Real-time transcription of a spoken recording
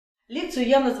Лекцию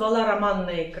я назвала «Роман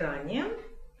на экране.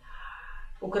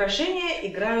 Украшения,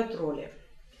 играют, роли».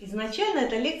 Изначально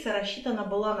эта лекция рассчитана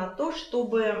была на то,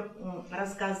 чтобы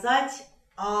рассказать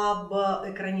об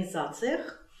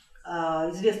экранизациях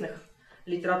известных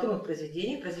литературных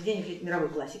произведений мировой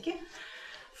классики,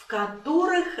 в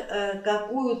которых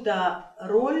какую-то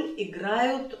роль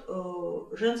играют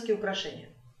женские украшения.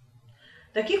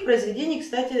 Таких произведений,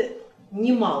 кстати,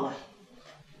 немало.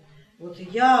 Вот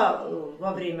я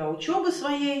во время учебы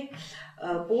своей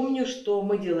помню, что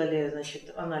мы делали,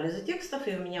 значит, анализы текстов,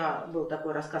 и у меня был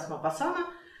такой рассказ Мапассана.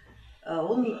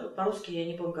 Он по-русски, я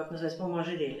не помню, как называется, по-моему,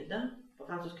 ожерелье, да?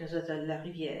 По-французски называется «la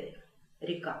rivière»,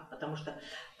 река, потому что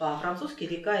по-французски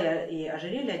река и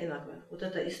ожерелье одинаковые. Вот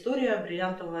это история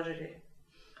бриллиантового ожерелья.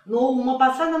 Но у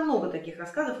Мапассана много таких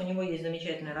рассказов, у него есть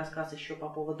замечательный рассказ еще по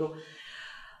поводу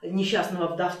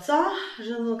несчастного вдовца,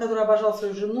 который обожал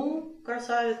свою жену,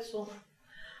 красавицу.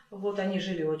 Вот они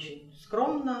жили очень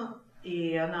скромно,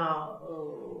 и она,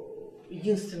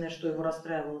 единственное, что его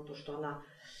расстраивало, то, что она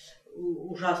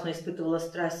ужасно испытывала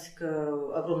страсть к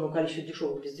огромному количеству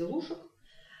дешевых безделушек.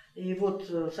 И вот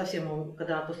совсем,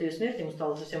 когда после ее смерти ему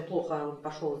стало совсем плохо, он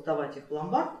пошел сдавать их в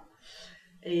ломбард,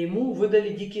 и ему выдали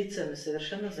дикие цены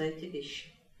совершенно за эти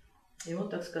вещи. И он,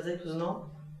 так сказать, узнал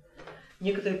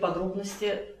некоторые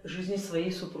подробности жизни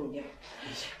своей супруги.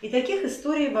 И таких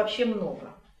историй вообще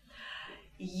много.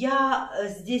 Я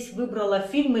здесь выбрала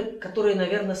фильмы, которые,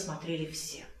 наверное, смотрели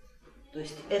все. То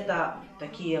есть это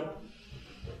такие,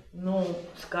 ну,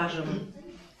 скажем,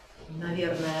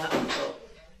 наверное,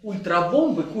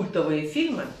 ультрабомбы, культовые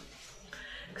фильмы.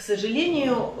 К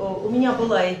сожалению, у меня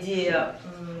была идея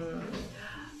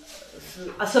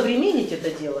осовременить это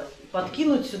дело,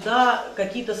 подкинуть сюда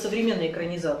какие-то современные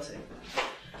экранизации.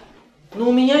 Но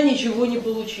у меня ничего не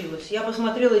получилось. Я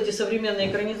посмотрела эти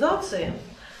современные экранизации.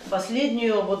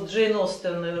 Последнюю, вот Джейн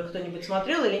Остен, кто-нибудь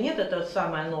смотрел или нет, это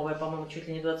самая новая, по-моему, чуть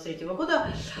ли не 23-го года,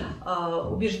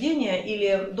 «Убеждение»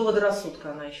 или «Доводы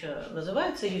рассудка» она еще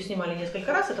называется. Ее снимали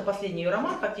несколько раз. Это последний ее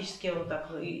роман, фактически он так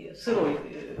сырой,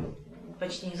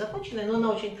 почти не законченный, но она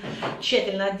очень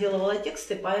тщательно отделывала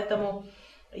тексты, поэтому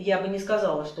я бы не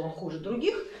сказала, что он хуже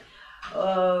других.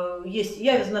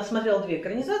 Я смотрела 2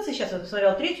 экранизации, сейчас я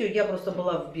посмотрела 3-ю, я просто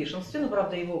была в бешенстве, но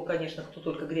правда его, конечно, кто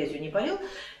только грязью не полил.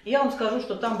 Я вам скажу,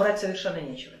 что там брать совершенно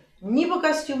нечего. Ни по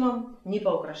костюмам, ни по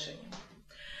украшениям.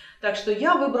 Так что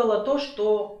я выбрала то,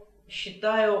 что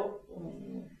считаю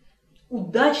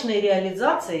удачной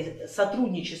реализацией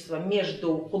сотрудничества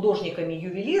между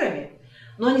художниками-ювелирами,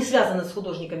 но они связаны с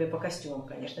художниками по костюмам,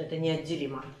 конечно, это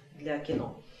неотделимо для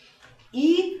кино.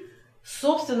 И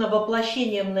собственно,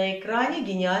 воплощением на экране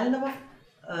гениального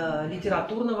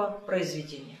литературного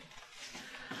произведения.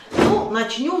 Ну,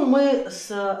 начнем мы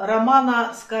с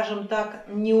романа, скажем так,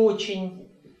 не очень,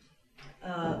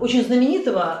 очень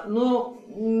знаменитого, но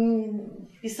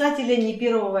писателя не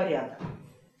первого ряда.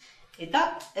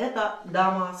 Итак, это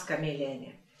 «Дама с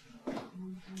камелиями».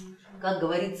 Как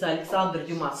говорится, Александр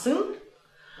Дюма сын,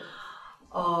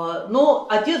 но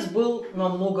отец был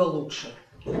намного лучше.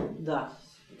 Да.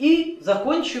 И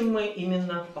закончим мы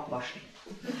именно папашей.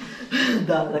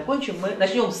 Да,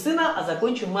 начнем с сына, а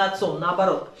закончим мы отцом,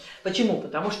 наоборот. Почему?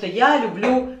 Потому что я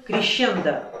люблю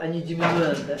крещендо, а не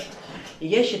диминуэндо. И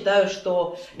я считаю,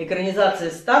 что экранизация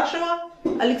старшего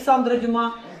Александра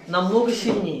Дюма намного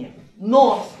сильнее.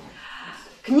 Но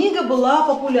книга была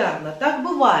популярна. Так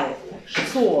бывает,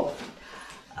 что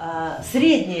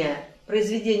среднее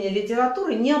произведение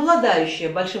литературы, не обладающее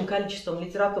большим количеством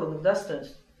литературных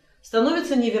достоинств,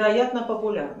 становится невероятно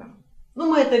популярным. Ну,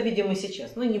 мы это видим и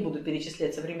сейчас. Ну, не буду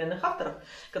перечислять современных авторов,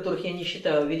 которых я не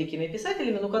считаю великими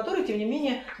писателями, но которые, тем не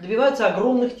менее, добиваются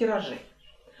огромных тиражей.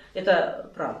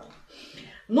 Это правда.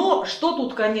 Но что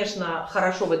тут, конечно,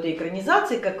 хорошо в этой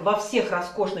экранизации, как во всех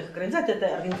роскошных экранизациях,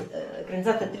 это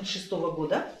экранизация 1936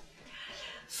 года.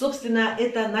 Собственно,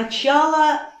 это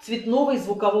начало цветного и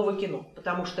звукового кино,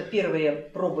 потому что первые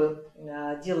пробы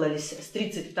делались с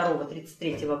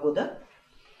 1932-1933 года.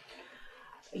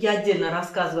 Я отдельно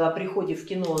рассказываю о приходе в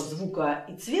кино звука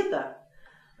и цвета.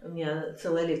 У меня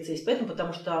целая лекция есть поэтому,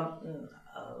 потому что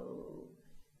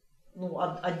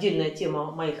отдельная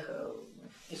тема моих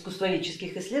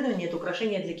искусствоведческих исследований – это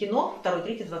украшения для кино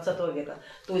 2-3 20 века.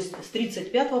 То есть с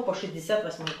 1935 по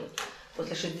 1968 год.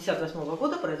 После 1968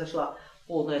 года произошла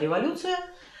полная революция,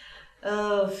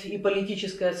 и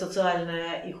политическая,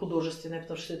 социальная, и художественная,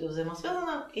 потому что все это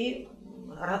взаимосвязано, и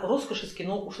роскошь из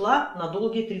кино ушла на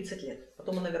долгие 30 лет.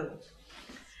 Потом она вернулась.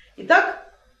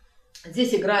 Итак,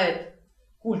 здесь играет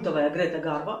культовая Грета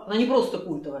Гарбо. Она не просто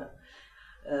культовая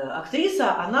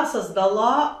актриса, она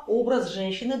создала образ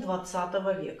женщины 20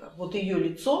 века. Вот ее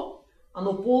лицо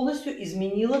Оно полностью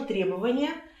изменило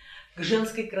требования к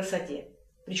женской красоте.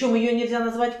 Причем ее нельзя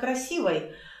назвать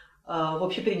красивой в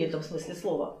общепринятом смысле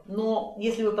слова. Но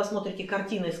если вы посмотрите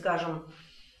картины, скажем,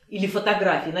 или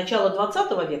фотографии начала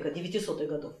 20 века, 900-х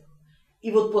годов,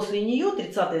 и вот после нее,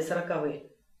 30-е, 40-е,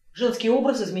 женский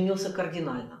образ изменился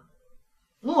кардинально.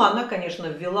 Ну, она, конечно,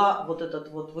 ввела вот этот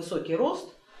вот высокий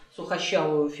рост,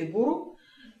 сухощавую фигуру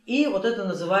и вот это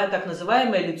так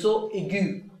называемое лицо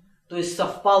aigu, то есть со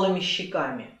впалыми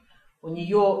щеками. У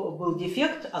нее был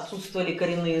дефект, отсутствовали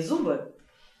коренные зубы,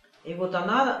 и вот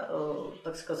она,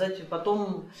 так сказать,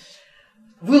 потом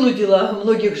вынудила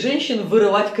многих женщин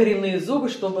вырывать коренные зубы,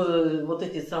 чтобы вот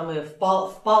эти самые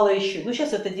впалые щеки. Ну,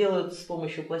 сейчас это делают с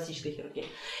помощью пластической хирургии.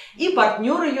 И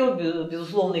партнер ее,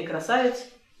 безусловный красавец,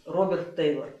 Роберт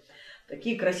Тейлор.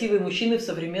 Такие красивые мужчины в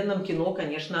современном кино,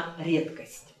 конечно,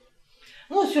 редкость.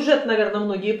 Ну, сюжет, наверное,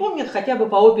 многие помнят, хотя бы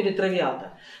по опере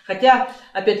 «Травиата». Хотя,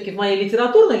 опять-таки, в моей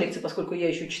литературной лекции, поскольку я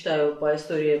еще читаю по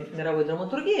истории мировой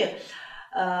драматургии,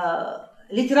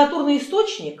 литературный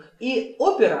источник и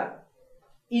опера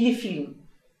или фильм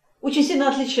очень сильно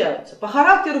отличаются. По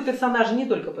характеру персонажа, не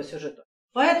только по сюжету.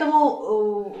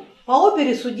 Поэтому по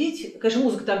опере судить, конечно,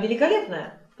 музыка там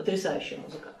великолепная, потрясающая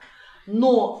музыка,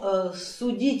 но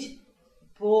судить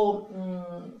по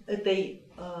этой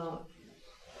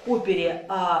опере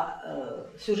о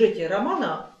сюжете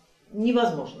романа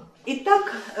невозможно.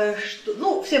 Итак,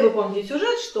 ну, все вы помните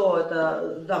сюжет, что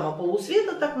это дама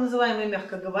полусвета, так называемая,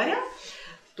 мягко говоря,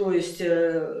 то есть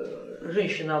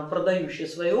женщина, продающая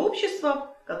свое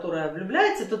общество, которая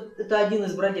влюбляется. Это один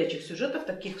из бродячих сюжетов,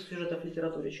 таких сюжетов в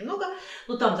литературе очень много,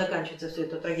 но там заканчивается все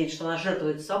это трагедией, что она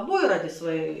жертвует собой ради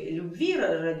своей любви,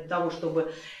 ради того,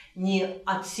 чтобы не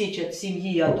отсечь от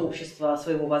семьи и от общества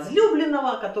своего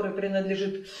возлюбленного, который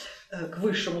принадлежит к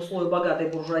высшему слою богатой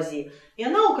буржуазии. И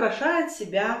она украшает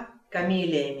себя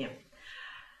камелиями.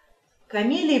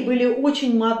 Камелии были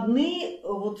очень модны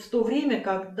вот в то время,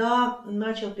 когда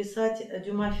начал писать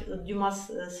Дюмас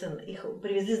сын. Их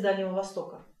привезли с Дальнего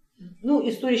Востока. Ну,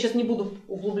 историю сейчас не буду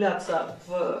углубляться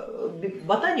в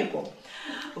ботанику,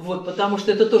 вот, потому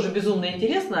что это тоже безумно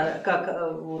интересно,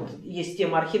 как вот, есть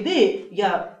тема орхидеи.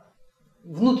 Я,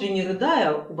 внутренне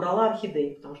рыдая, убрала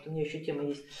орхидеи, потому что у меня еще тема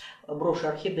есть броши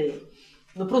орхидеи,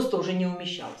 но просто уже не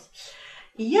умещалась.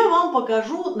 И я вам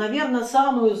покажу, наверное,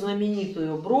 самую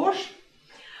знаменитую брошь.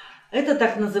 Это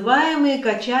так называемые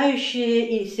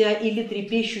качающиеся или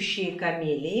трепещущие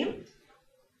камелии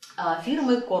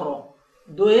фирмы Коро.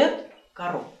 Дуэт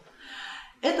Коро.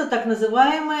 Это так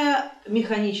называемые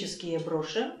механические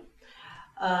броши,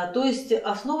 то есть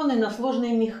основанные на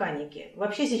сложной механике.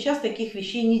 Вообще сейчас таких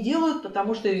вещей не делают,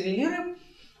 потому что ювелиры,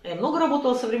 я много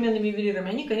работала с современными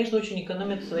ювелирами, они, конечно, очень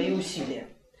экономят свои усилия.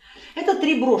 Это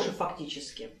 3 броши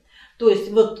фактически. То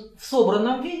есть вот в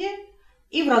собранном виде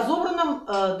и в разобранном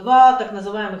 2 так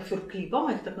называемых фюрклипа,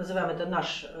 мы их так называем, это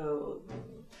наш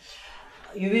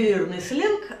ювелирный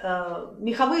сленг,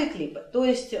 меховые клипы. То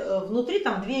есть внутри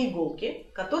там 2 иголки,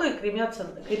 которые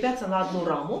крепятся на одну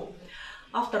раму,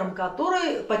 автором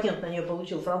которой патент на нее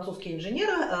получил французский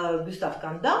инженер Гюстав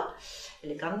Канда,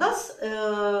 или Кандас,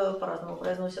 по-разному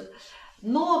произносят.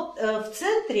 Но в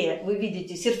центре вы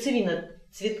видите сердцевина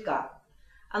цветка,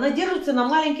 она держится на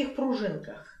маленьких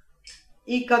пружинках.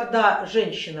 И когда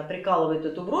женщина прикалывает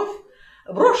эту брошь,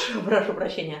 прошу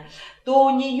прощения, то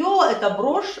у нее эта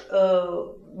брошь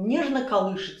нежно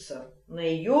колышется на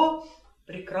ее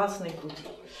прекрасной груди.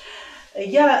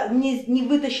 Я не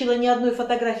вытащила ни одной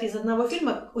фотографии из одного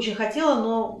фильма, очень хотела,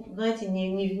 но, знаете,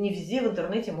 не везде в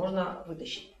интернете можно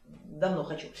вытащить. Давно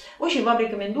хочу. Очень вам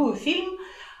рекомендую фильм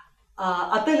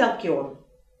 «Отель Алкион».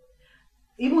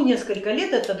 Ему несколько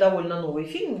лет, это довольно новый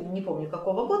фильм, не помню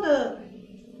какого года,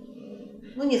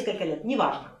 ну несколько лет,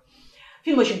 неважно.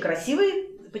 Фильм очень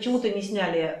красивый, почему-то не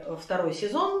сняли 2-й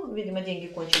сезон, видимо, деньги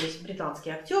кончились,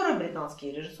 британские актеры,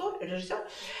 британский режиссер.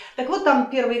 Так вот, там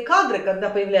первые кадры, когда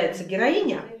появляется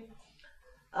героиня,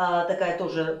 такая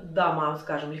тоже дама,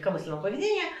 скажем, легкомысленного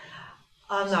поведения,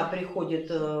 она приходит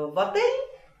в отель,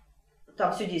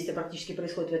 там все действие практически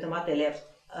происходит в этом отеле,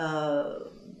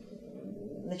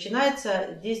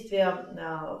 начинается действие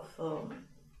в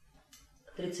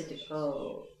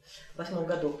 1938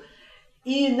 году.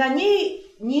 И на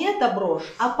ней не эта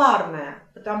брошь, а парная,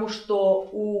 потому что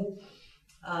у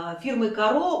фирмы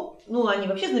Коро, ну они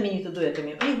вообще знамениты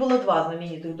дуэтами, у них было 2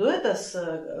 знаменитых дуэта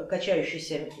с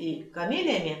качающимися и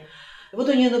камелиями. И вот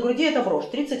у нее на груди эта брошь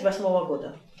 1938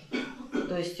 года.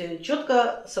 То есть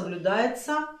четко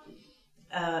соблюдается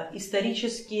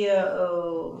исторические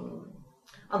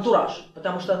антураж,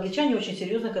 потому что англичане очень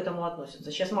серьезно к этому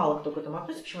относятся. Сейчас мало кто к этому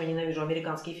относится, почему я ненавижу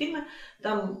американские фильмы.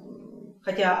 Там,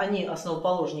 хотя они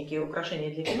основоположники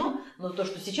украшений для кино, но то,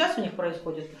 что сейчас у них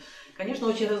происходит, конечно,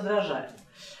 очень раздражает.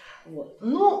 Вот.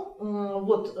 Ну,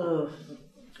 вот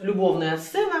любовная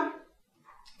сцена,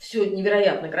 все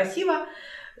невероятно красиво,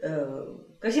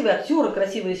 красивые актеры,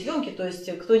 красивые съемки, то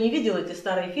есть кто не видел эти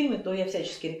старые фильмы, то я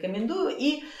всячески рекомендую.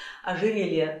 И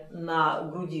ожерелье на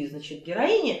груди, значит,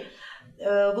 героини.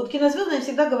 Вот кинозвезды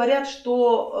всегда говорят,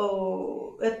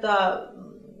 что это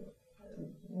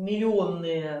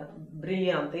миллионные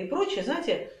бриллианты и прочее,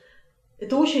 знаете,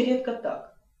 это очень редко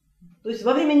так. То есть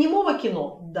во время немого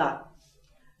кино, да,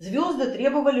 звезды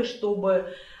требовали,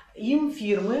 чтобы им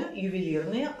фирмы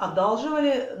ювелирные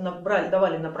одалживали,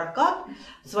 давали на прокат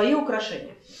свои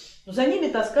украшения. Но за ними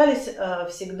таскались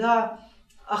всегда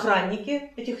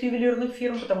охранники этих ювелирных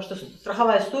фирм, потому что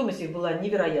страховая стоимость их была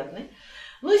невероятной.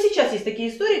 Ну и сейчас есть такие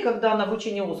истории, когда на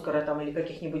вручение Оскара там, или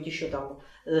каких-нибудь еще там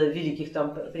великих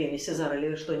там премий Сезар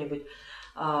или что-нибудь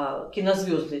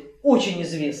кинозвезды очень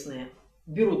известные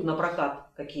берут на прокат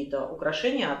какие-то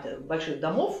украшения от больших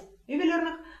домов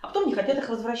ювелирных, а потом не хотят их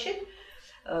возвращать.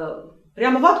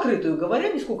 Прямо в открытую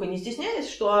говоря, нисколько не стесняясь,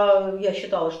 что я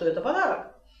считала, что это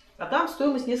подарок, а там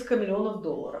стоимость несколько миллионов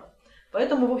долларов.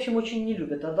 Поэтому, в общем, очень не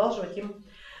любят одалживать им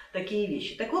такие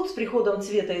вещи. Так вот, с приходом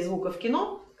цвета и звука в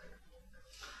кино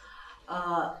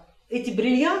эти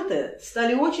бриллианты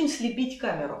стали очень слепить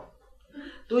камеру.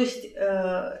 То есть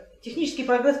технический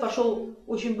прогресс пошел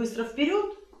очень быстро вперед.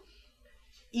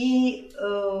 И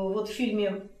вот в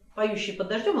фильме «Поющий под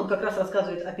дождем» он как раз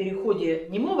рассказывает о переходе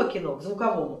немого кино к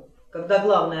звуковому, когда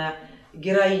главная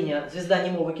героиня, звезда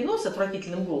немого кино с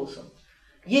отвратительным голосом,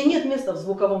 ей нет места в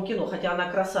звуковом кино, хотя она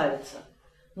красавица.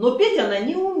 Но петь она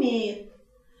не умеет.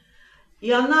 И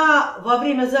она во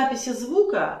время записи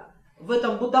звука в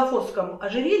этом бутафорском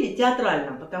ожерелье,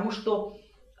 театральном, потому что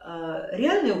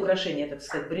реальные украшения, так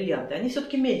сказать, бриллианты, они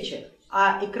все-таки мельче,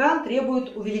 а экран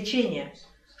требует увеличения,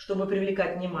 чтобы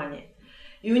привлекать внимание.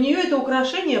 И у нее это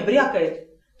украшение брякает,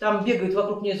 там бегают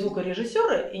вокруг нее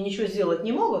звукорежиссеры и ничего сделать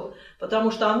не могут, потому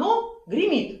что оно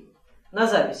гремит на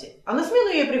записи. А на смену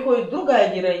ей приходит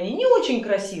другая героиня, не очень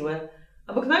красивая,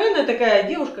 обыкновенная такая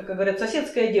девушка, как говорят,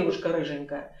 соседская девушка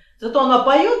рыженькая. Зато она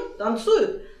поет,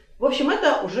 танцует. В общем,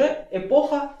 это уже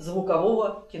эпоха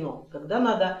звукового кино, когда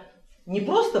надо не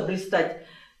просто блистать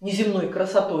неземной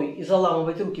красотой и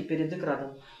заламывать руки перед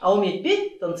экраном, а уметь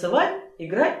петь, танцевать,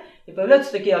 играть. И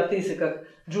появляются такие актрисы, как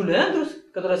Джули Эндрюс,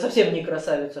 которая совсем не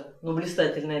красавица, но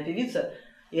блистательная певица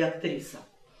и актриса.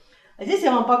 А здесь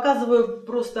я вам показываю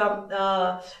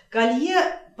просто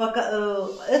колье,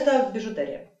 это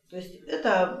бижутерия. То есть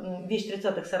это вещь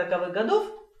 30-40-х годов.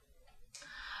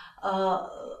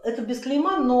 Это без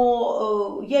клейма,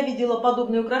 но я видела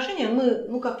подобные украшения.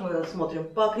 Как мы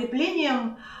смотрим? По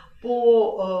креплениям,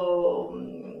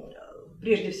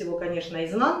 прежде всего, конечно,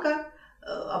 изнанка,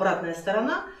 обратная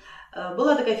сторона.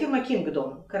 Была такая фирма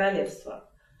Kingdom, королевство.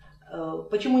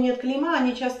 Почему нет клейма?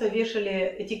 Они часто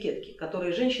вешали этикетки,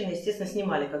 которые женщины, естественно,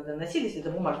 снимали, когда носились,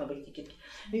 это бумажные были этикетки.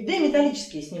 Да и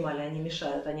металлические снимали, они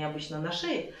мешают, они обычно на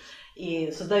шее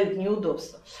и создают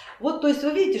неудобства. Вот, то есть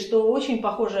вы видите, что очень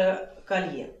похожее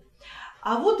колье.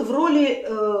 А вот в роли,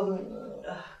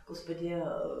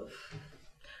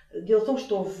 дело в том,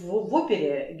 что в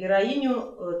опере героиню,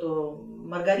 эту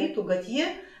Маргариту Готье,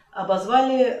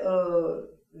 обозвали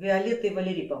Виолеттой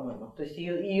Валери, по-моему. То есть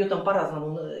ее там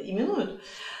по-разному именуют.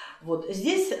 Вот.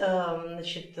 Здесь,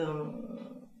 значит,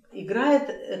 играет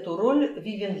эту роль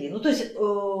Вивиан Ли. Ну, то есть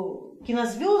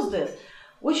кинозвезды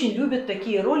очень любят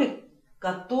такие роли,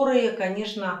 которые,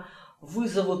 конечно,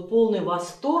 вызовут полный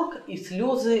восторг и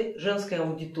слезы женской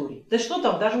аудитории. Да что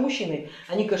там, даже мужчины,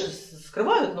 они, конечно,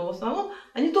 скрывают, но в основном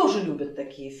они тоже любят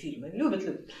такие фильмы. Любят.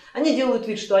 Они делают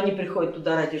вид, что они приходят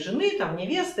туда ради жены, там,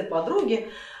 невесты, подруги,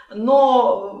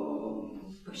 но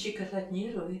пощекотать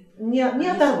нервы. Не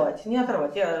оторвать.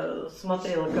 Я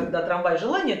смотрела, когда «Трамвай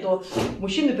желания», то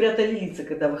мужчины прятали лица,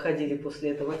 когда выходили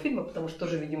после этого фильма, потому что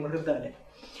тоже, видимо, рыдали.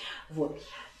 Вот.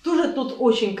 Тоже тут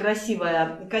очень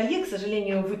красивое колье, к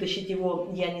сожалению, вытащить его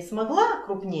я не смогла,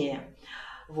 крупнее.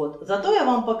 Вот. Зато я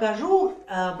вам покажу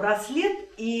браслет,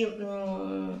 и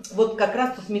вот как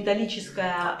раз тут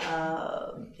металлическая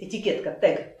этикетка,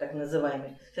 тег так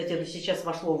называемый. Кстати, это сейчас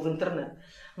вошло в интернет.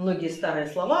 Многие старые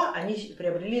слова, они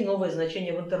приобрели новое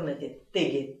значение в интернете.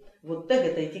 Теги. Вот тег –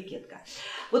 это этикетка.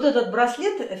 Вот этот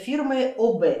браслет фирмы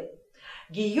ОБ.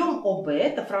 Гийом ОБ –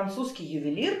 это французский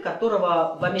ювелир,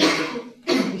 которого в Америке,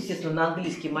 естественно, на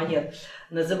английский манер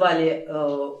называли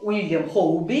Уильям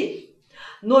Хоуби.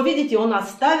 Но, видите, он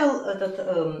оставил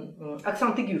этот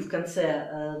акцент игры в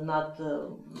конце над...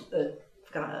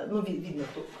 ну, видно,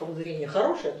 тут у кого зрение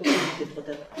хорошее, тут видит вот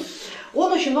это.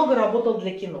 Он очень много работал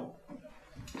для кино.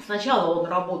 Сначала он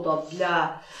работал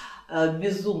для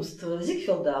 «Безумств»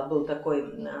 Зигфельда, был такой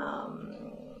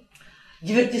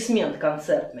дивертисмент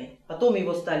концертный. Потом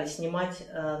его стали снимать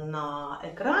на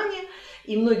экране,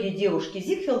 и многие девушки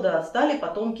Зигфельда стали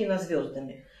потом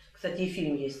кинозвездами. Кстати, и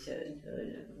фильм есть,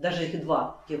 даже их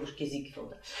два девушки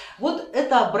Зигфельда. Вот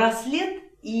это браслет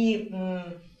и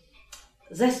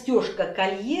застежка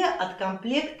колье от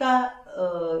комплекта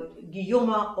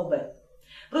Гийома Обе.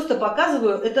 Просто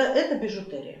показываю, это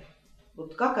бижутерия.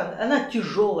 Вот как она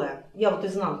тяжелая. Я вот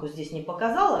изнанку здесь не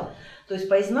показала. То есть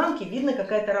по изнанке видно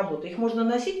какая-то работа. Их можно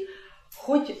носить,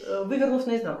 хоть вывернув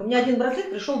наизнанку. У меня один браслет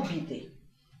пришел битый.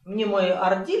 Мне мой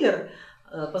арт-дилер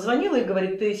позвонила и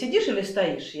говорит: ты сидишь или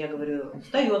стоишь? Я говорю: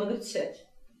 стою. Она говорит: сядь.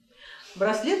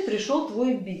 Браслет пришел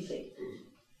твой битый.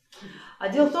 А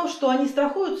дело в том, что они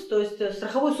страхуются, то есть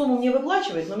страховую сумму мне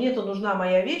выплачивают, но мне-то нужна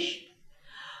моя вещь.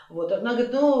 Вот. Она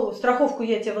говорит: ну, страховку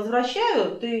я тебе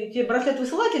возвращаю, тебе браслет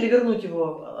высылать или вернуть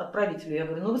его отправителю? Я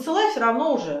говорю: ну, высылай все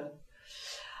равно уже.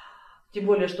 Тем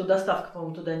более, что доставка,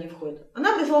 по-моему, туда не входит.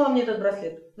 Она прислала мне этот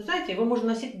браслет. Вы знаете, его можно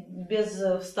носить без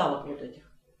вставок вот этих.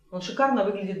 Он шикарно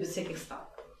выглядит без всяких вставок.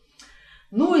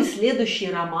 Ну и следующий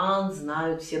роман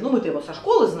знают все. Ну, мы-то его со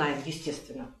школы знаем,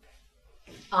 естественно.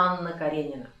 Анна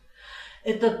Каренина.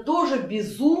 Это тоже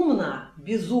безумно,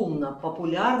 безумно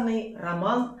популярный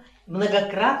роман,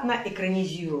 многократно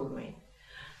экранизируемый.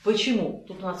 Почему?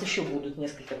 Тут у нас еще будут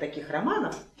несколько таких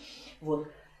романов. Вот.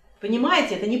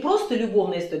 Понимаете, это не просто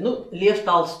любовная история. Ну, Лев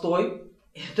Толстой,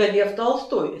 это Лев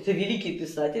Толстой, это великий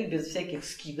писатель, без всяких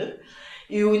скидок.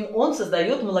 И он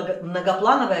создает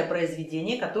многоплановое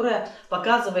произведение, которое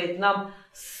показывает нам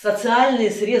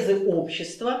социальные срезы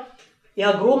общества и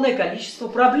огромное количество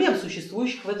проблем,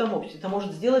 существующих в этом обществе. Это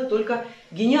может сделать только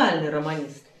гениальный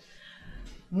романист.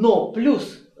 Но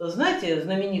плюс, знаете,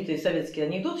 знаменитый советский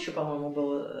анекдот еще, по-моему,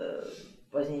 был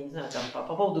позднее, не знаю, там,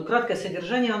 по поводу краткое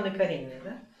содержание Анны Карениной,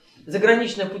 да?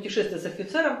 Заграничное путешествие с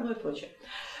офицером, ну и прочее.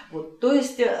 Вот. То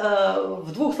есть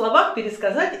в двух словах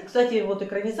пересказать, кстати, вот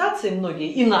экранизации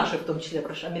многие, и наши в том числе,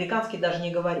 прошу, американские даже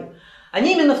не говорю,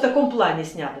 они именно в таком плане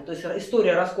сняты. То есть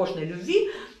история роскошной любви,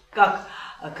 как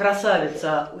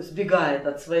красавица сбегает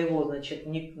от своего, значит,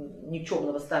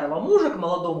 никчемного старого мужа к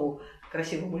молодому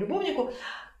красивому любовнику.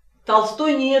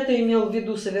 Толстой не это имел в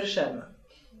виду совершенно.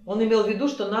 Он имел в виду,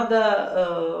 что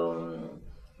надо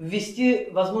ввести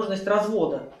возможность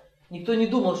развода. Никто не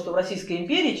думал, что в Российской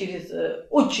империи через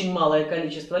очень малое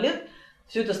количество лет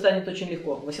все это станет очень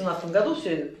легко. В 18 году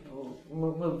все,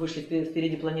 мы вышли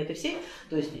впереди планеты всей,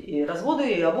 то есть и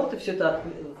разводы, и аборты, все это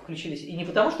включились. И не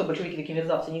потому, что большевики такие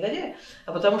мерзавцы, негодяи,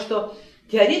 а потому что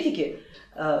теоретики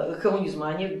коммунизма,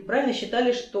 они правильно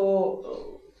считали,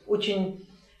 что очень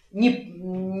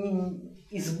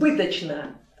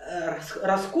избыточно,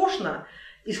 роскошно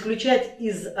исключать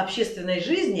из общественной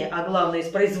жизни, а главное из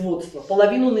производства,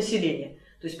 половину населения.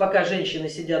 То есть пока женщины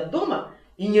сидят дома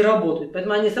и не работают.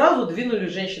 Поэтому они сразу двинули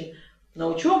женщин на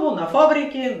учебу, на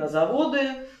фабрики, на заводы,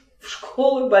 в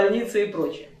школы, больницы и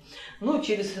прочее. Ну,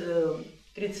 через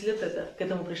 30 лет к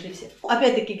этому пришли все.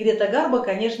 Опять-таки Грета Гарбо,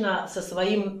 конечно, со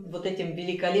своим вот этим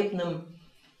великолепным,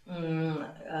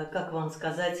 как вам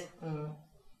сказать,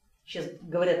 сейчас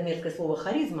говорят мерзкое слово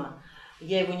харизма,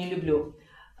 я его не люблю.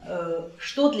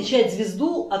 Что отличает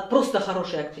звезду от просто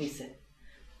хорошей актрисы?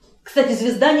 Кстати,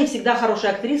 звезда не всегда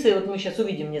хорошая актриса, и вот мы сейчас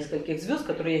увидим нескольких звезд,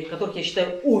 которых я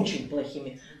считаю очень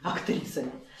плохими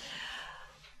актрисами.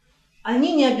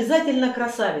 Они не обязательно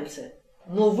красавицы,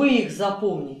 но вы их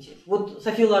запомните. Вот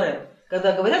Софи Лорен,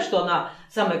 когда говорят, что она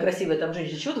самая красивая там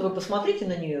женщина, чего-то, вы посмотрите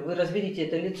на нее, вы разберите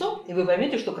это лицо, и вы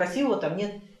поймете, что красивого там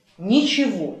нет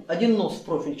ничего. Один нос в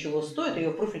профиль чего стоит,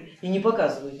 ее профиль и не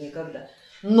показывают никогда.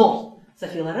 Но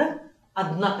Софи Лорен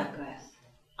одна такая.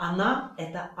 Она –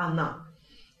 это она.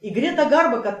 И Грета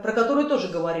Гарбо, про которую тоже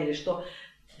говорили, что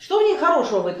в ней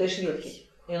хорошего в этой шведке?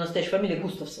 Ее настоящая фамилия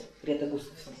Густавсон, Грета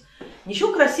Густавсон.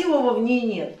 Ничего красивого в ней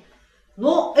нет.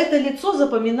 Но это лицо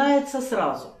запоминается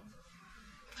сразу.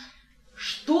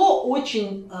 Что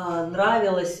очень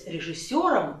нравилось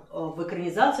режиссерам в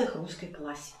экранизациях русской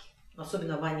классики,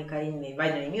 особенно Ване Карениной,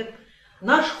 «Война и мир»,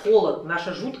 наш холод,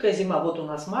 наша жуткая зима, вот у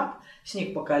нас март,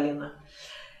 снег по колено.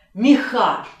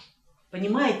 Меха,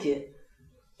 понимаете,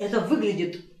 это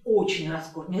выглядит очень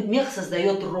роскошно. Мех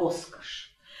создает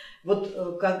роскошь.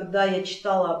 Вот когда я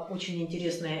читала очень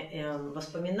интересные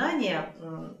воспоминания,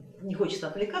 не хочется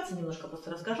отвлекаться, немножко просто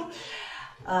расскажу,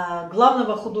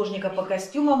 главного художника по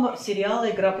костюмам сериала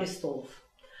 «Игра престолов».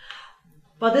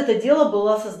 под это дело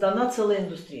была создана целая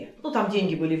индустрия. Ну, там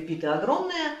деньги были вбиты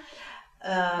огромные.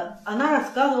 Она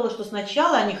рассказывала, что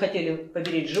сначала они хотели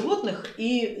поберечь животных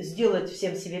и сделать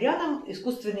всем северянам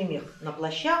искусственный мех на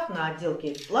плащах, на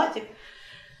отделке платьев.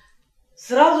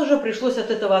 Сразу же пришлось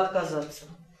от этого отказаться,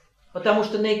 потому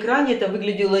что на экране это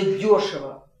выглядело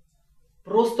дешево,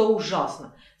 просто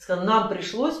ужасно. Нам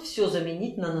пришлось все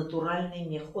заменить на натуральный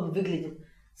мех. Он выглядит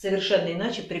совершенно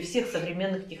иначе при всех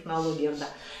современных технологиях. Да.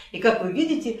 И как вы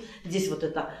видите, здесь вот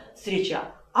эта встреча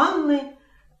Анны,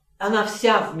 она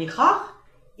вся в мехах,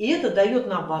 и это дает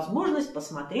нам возможность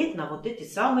посмотреть на вот эти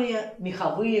самые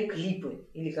меховые клипы,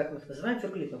 или как мы их называем,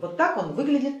 фюрклипы. Вот так он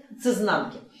выглядит с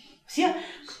изнанки. Все,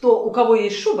 у кого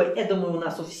есть шуба, я думаю, у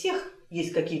нас у всех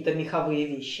есть какие-то меховые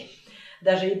вещи.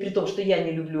 Даже и при том, что я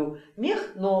не люблю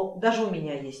мех, но даже у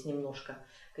меня есть немножко.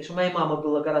 Конечно, у моей мамы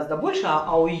было гораздо больше,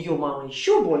 а у ее мамы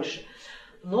еще больше.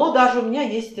 Но даже у меня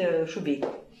есть шубейка.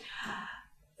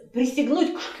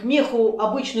 Пристегнуть к меху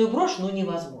обычную брошь,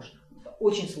 невозможно.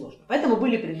 Очень сложно. Поэтому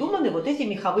были придуманы вот эти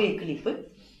меховые клипы.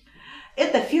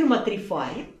 Это фирма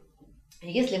Трифари.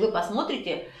 Если вы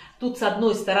посмотрите, тут с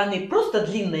одной стороны просто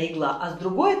длинная игла, а с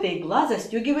другой эта игла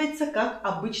застегивается как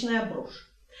обычная брошь.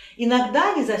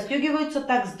 Иногда они застегиваются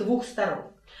так с двух сторон.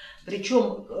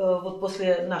 Причем вот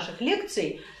после наших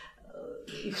лекций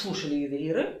их слушали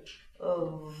ювелиры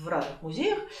в разных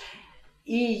музеях.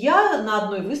 И я на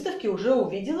одной выставке уже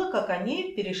увидела, как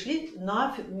они перешли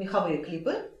на меховые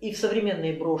клипы. И в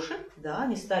современные броши, да,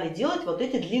 они стали делать вот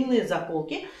эти длинные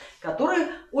заколки, которые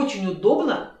очень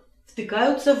удобно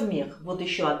втыкаются в мех. Вот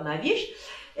еще одна вещь.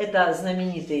 Это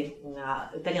знаменитый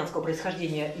итальянского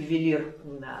происхождения ювелир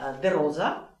Де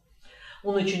Роза.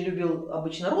 Он очень любил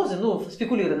обычно розы,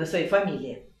 спекулируя на своей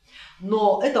фамилии.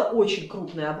 Но это очень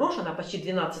крупная брошь, она почти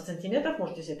 12 сантиметров,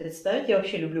 можете себе представить. Я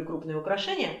вообще люблю крупные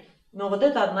украшения. Но вот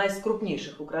это одна из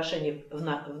крупнейших украшений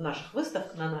на наших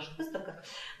выставках.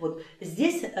 Вот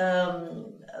здесь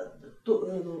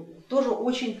тоже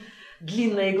очень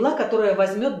длинная игла, которая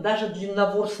возьмет даже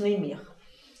длинноворсный мех.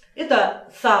 Это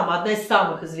одна из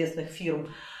самых известных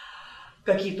фирм,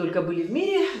 какие только были в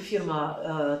мире,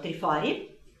 фирма Трифари.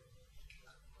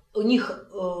 У них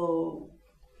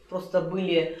просто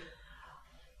были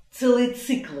целые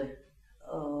циклы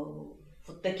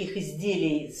вот таких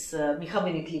изделий с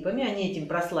меховыми клипами. Они этим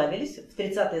прославились в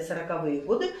 30-е, 40-е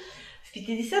годы. В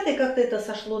 50-е как-то это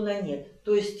сошло на нет.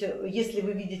 То есть, если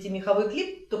вы видите меховой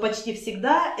клип, то почти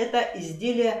всегда это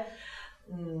изделие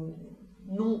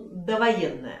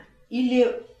довоенное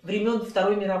или времен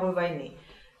Второй мировой войны.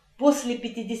 После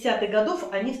 50-х годов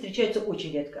они встречаются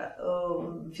очень редко.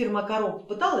 Фирма Коробь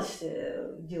пыталась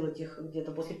делать их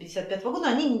где-то после 55-го года,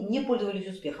 они не пользовались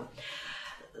успехом.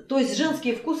 То есть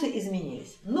женские вкусы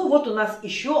изменились. Вот у нас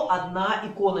еще одна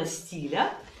икона стиля.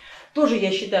 Тоже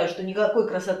я считаю, что никакой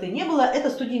красоты не было.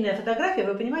 Это студийная фотография.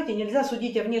 Вы понимаете, нельзя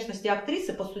судить о внешности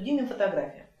актрисы по студийным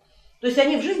фотографиям. То есть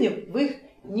они в жизни, вы их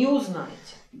не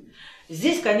узнаете.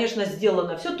 Здесь, конечно,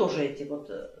 сделано все тоже эти вот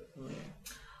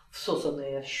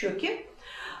всосанные щеки,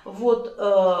 вот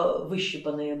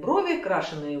выщипанные брови,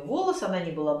 крашеные волосы. Она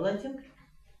не была блондинкой.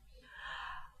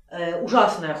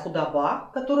 Ужасная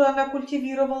худоба, которую она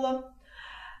культивировала.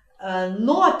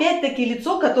 Но опять-таки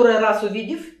лицо, которое раз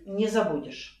увидев, не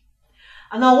забудешь.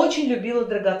 Она очень любила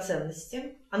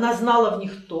драгоценности, она знала в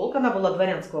них толк, она была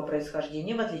дворянского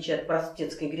происхождения, в отличие от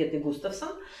простецкой Греты Густавсон.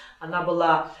 Она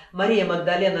была Мария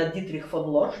Магдалена Дитрих фон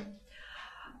Лорш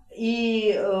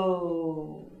и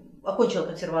окончила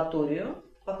консерваторию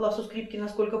по классу скрипки,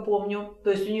 насколько помню.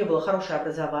 То есть у нее было хорошее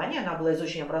образование, она была из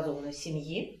очень образованной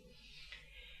семьи.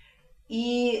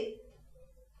 И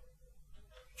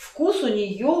вкус у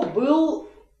нее был,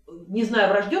 не знаю,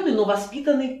 врожденный, но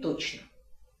воспитанный точно.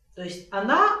 То есть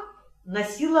она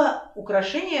носила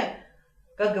украшения,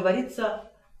 как говорится,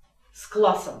 с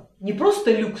классом. Не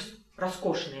просто люкс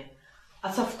роскошные,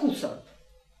 а со вкусом.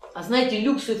 А знаете,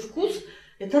 люкс и вкус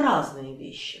 – это разные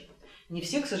вещи. Не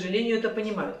все, к сожалению, это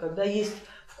понимают. Когда есть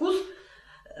вкус,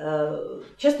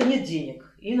 часто нет денег.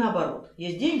 И наоборот.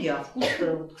 Есть деньги, а вкус,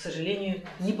 к сожалению,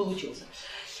 не получился.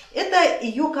 Это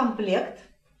ее комплект.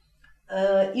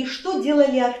 И что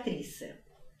делали актрисы?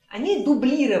 Они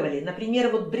дублировали, например,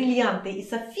 вот бриллианты и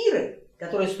сапфиры,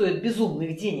 которые стоят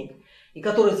безумных денег и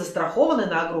которые застрахованы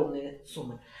на огромные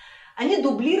суммы. Они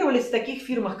дублировались в таких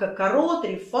фирмах, как Каро,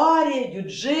 Трифари,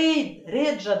 Дюджей,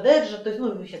 Реджа, Деджа. То есть,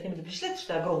 вы сейчас не буду перечислять,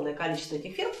 что огромное количество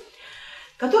этих фирм,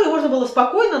 которые можно было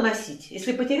спокойно носить.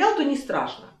 Если потерял, то не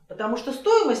страшно. Потому что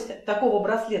стоимость такого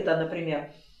браслета,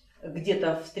 например,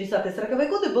 где-то в 30-е, 40-е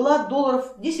годы была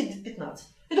долларов 10-15.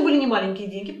 Это были не маленькие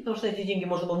деньги, потому что эти деньги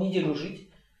можно было неделю жить.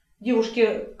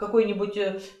 Девушке какой-нибудь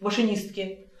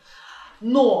машинистке.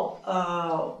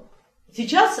 Но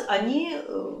сейчас они,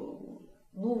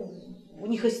 ну, у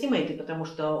них эстимейты, потому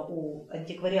что у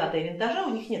антиквариата и винтажа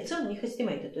у них нет цен, у них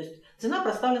эстимейты. То есть цена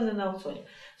проставлена на аукционе.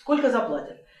 Сколько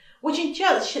заплатят? Очень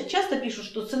часто пишут,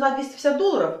 что цена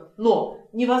 $250, но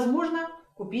невозможно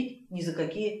купить ни за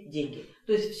какие деньги.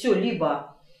 То есть все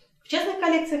либо в частных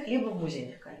коллекциях, либо в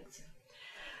музейных коллекциях.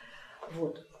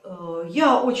 Вот.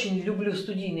 Я очень люблю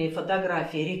студийные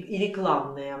фотографии и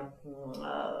рекламные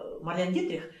Марлен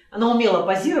Дитрих. Она умела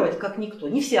позировать, как никто.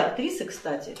 Не все актрисы,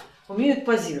 кстати, умеют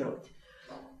позировать.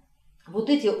 Вот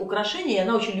эти украшения, и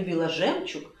она очень любила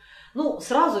жемчуг. Ну,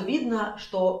 сразу видно,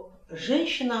 что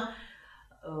женщина,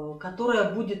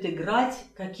 которая будет играть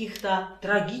каких-то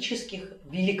трагических,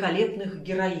 великолепных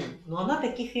героинь. Но она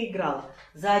таких и играла,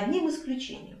 за одним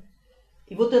исключением.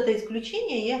 И вот это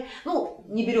исключение ну,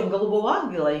 не берем «Голубого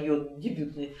ангела», ее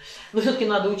дебютный, но все-таки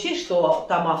надо учесть, что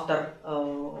там автор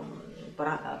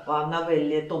по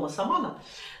новелле Томаса Мана,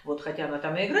 вот, хотя она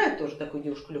там и играет тоже такую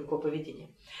девушку легкого поведения.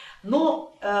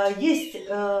 Но есть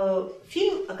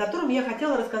фильм, о котором я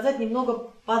хотела рассказать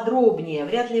немного подробнее.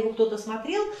 Вряд ли его кто-то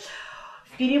смотрел.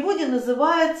 В переводе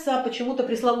называется почему-то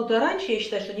 «Пресловутое ранчо». Я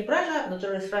считаю, что неправильно.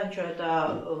 Notorious ранчо –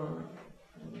 это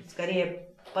скорее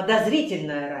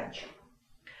подозрительное ранчо.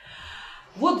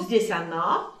 Вот здесь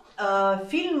она.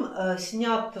 Фильм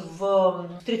снят в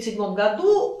 1937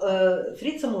 году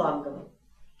Фрицем Лангом.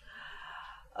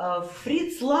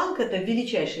 Фриц Ланг – это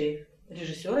величайший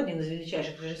режиссер, один из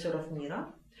величайших режиссеров мира.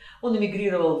 Он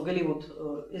эмигрировал в Голливуд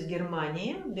из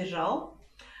Германии, бежал.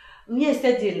 У меня есть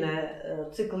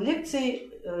отдельный цикл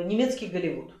лекций «Немецкий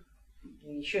Голливуд».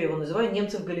 Еще я его называю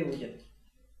 «Немцы в Голливуде».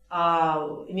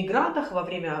 О эмигрантах во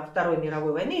время Второй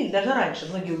мировой войны, или даже раньше.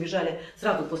 Многие убежали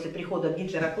сразу после прихода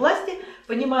Гитлера к власти,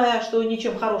 понимая, что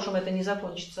ничем хорошим это не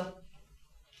закончится.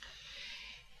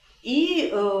 И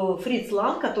Фриц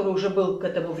Ланг, который уже был к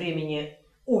этому времени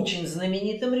очень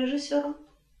знаменитым режиссером.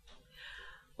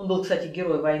 Он был, кстати,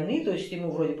 герой войны, то есть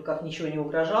ему вроде бы как ничего не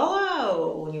угрожало.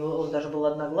 Он даже был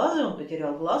одноглазый, он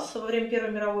потерял глаз во время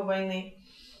Первой мировой войны.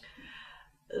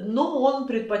 Но он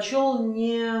предпочел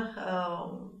не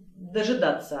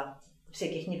дожидаться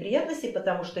всяких неприятностей,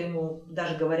 потому что ему,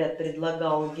 даже говорят,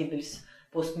 предлагал Геббельс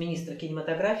пост министра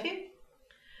кинематографии.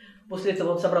 После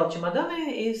этого он собрал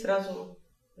чемоданы и сразу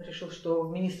решил, что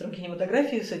министром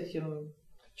кинематографии с этим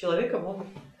человеком он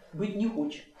быть не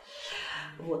хочет.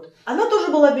 Вот. Она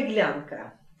тоже была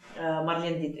беглянка,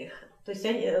 Марлен Дитрих. То есть,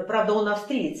 правда, он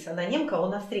австриец, она немка,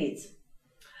 он австриец,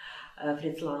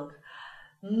 Фриц Ланг.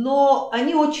 Но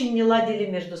они очень не ладили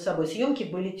между собой, съемки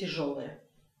были тяжелые.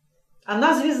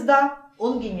 Она звезда,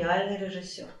 он гениальный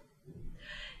режиссер.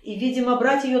 И, видимо,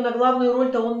 брать ее на главную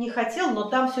роль-то он не хотел, но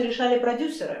там все решали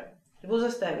продюсеры, его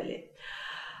заставили.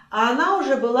 А она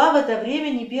уже была в это время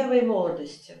не первой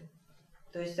молодости.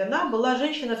 То есть она была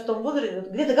женщина в том возрасте,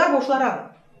 Грета Гарбо ушла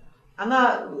рано.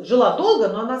 Она жила долго,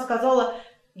 но она сказала,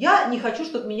 я не хочу,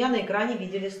 чтобы меня на экране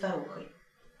видели старухой.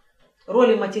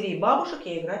 Роли матерей и бабушек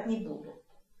я играть не буду.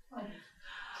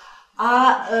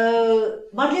 А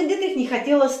Марлен Дитрих не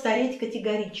хотела стареть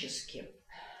категорически.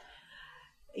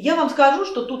 Я вам скажу,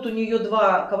 что тут у нее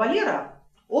два кавалера,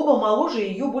 оба моложе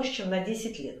ее больше, чем на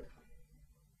 10 лет.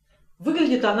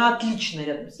 Выглядит она отлично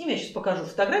рядом с ними. Я сейчас покажу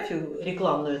фотографию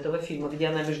рекламную этого фильма, где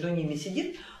она между ними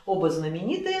сидит. Оба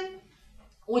знаменитые.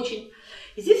 Очень.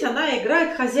 И здесь она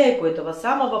играет хозяйку этого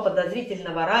самого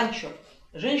подозрительного ранчо.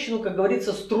 Женщину, как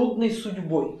говорится, с трудной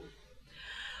судьбой.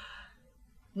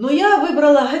 Но я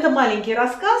выбрала, это маленький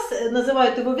рассказ,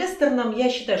 называют его вестерном. Я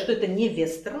считаю, что это не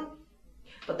вестерн,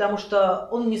 потому что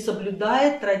он не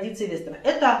соблюдает традиции вестерна.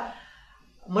 Это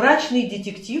мрачный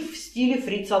детектив в стиле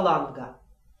Фрица Ланга.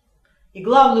 И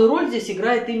главную роль здесь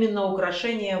играет именно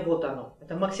украшение, вот оно.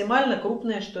 Это максимально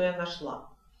крупное, что я нашла.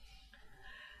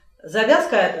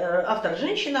 Завязка, автор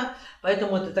женщина,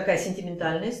 поэтому это такая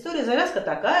сентиментальная история. Завязка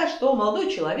такая, что молодой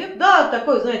человек, да,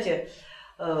 такой, знаете,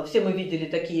 все мы видели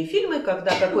такие фильмы,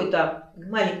 когда какой-то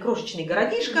маленький крошечный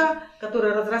городишко,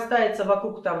 который разрастается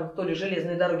вокруг там то ли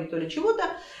железной дороги, то ли чего-то,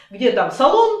 где там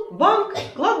салон, банк,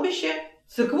 кладбище,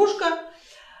 церквушка.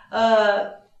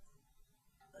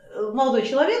 Молодой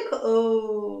человек,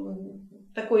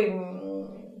 такой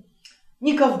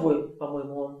не ковбой,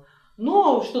 по-моему, он,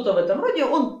 но что-то в этом роде,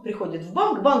 он приходит в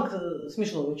банк, банк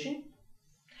смешной очень,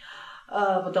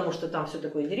 потому что там все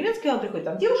такое деревенское, он приходит,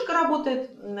 там девушка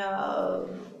работает,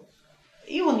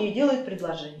 и он ей делает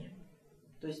предложение,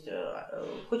 то есть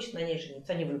хочет на ней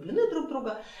жениться, они влюблены друг в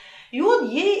друга, и он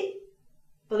ей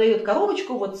подает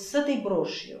коробочку вот с этой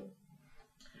брошью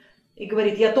и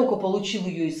говорит, я только получил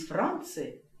ее из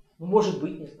Франции, может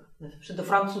быть, не знаю, что это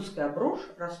французская брошь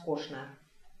роскошная.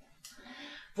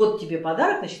 Вот тебе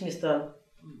подарок, значит, вместо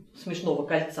смешного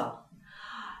кольца.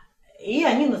 И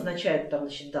они назначают там,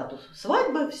 значит, дату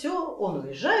свадьбы, все, он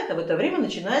уезжает, а в это время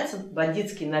начинается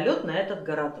бандитский налет на этот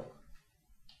городок.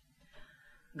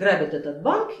 Грабят этот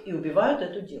банк и убивают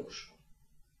эту девушку.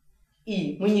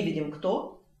 И мы не видим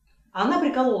кто, а она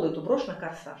приколола эту брошь на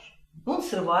корсаж. Он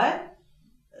срывает,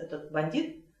 этот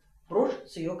бандит, брошь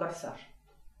с ее корсажа.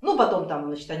 Ну, потом там,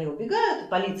 значит, они убегают,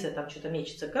 полиция там что-то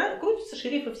мечется, крутится,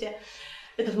 шерифы все.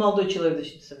 Этот молодой человек,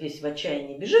 значит, весь в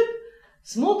отчаянии бежит,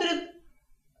 смотрит,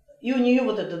 и у нее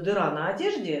вот эта дыра на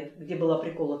одежде, где была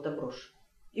приколота брошь.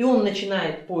 И он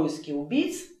начинает поиски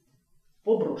убийц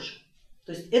по броши.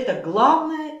 То есть это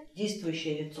главное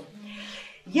действующее лицо.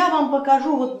 Я вам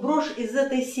покажу вот брошь из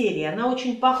этой серии, она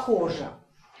очень похожа.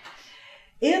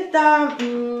 Это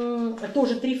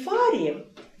тоже трифарии.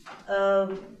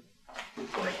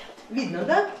 Видно,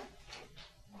 да?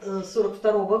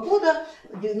 42-го года,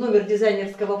 номер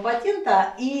дизайнерского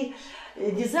патента, и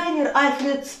дизайнер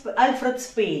Альфред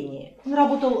Спейни.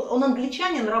 Он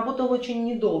англичанин, работал очень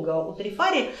недолго у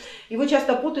Трифари. Его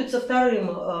часто путают со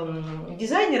вторым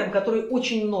дизайнером, который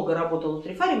очень много работал у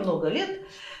Трифари, много лет,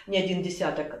 не один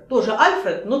десяток. Тоже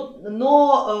Альфред,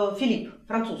 но Филипп,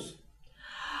 француз.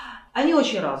 Они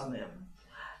очень разные.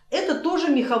 Это тоже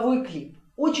меховой клип,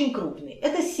 очень крупный.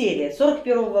 Это серия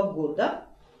 41-го года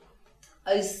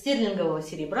из стерлингового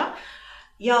серебра.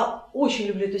 Я очень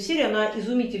люблю эту серию, она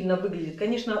изумительно выглядит.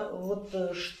 Конечно, вот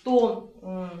что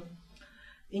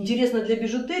интересно для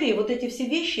бижутерии, вот эти все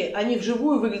вещи, они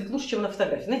вживую выглядят лучше, чем на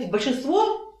фотографии. Знаете,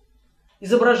 большинство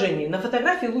изображений на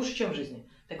фотографии лучше, чем в жизни.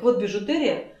 Так вот,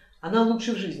 бижутерия, она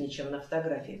лучше в жизни, чем на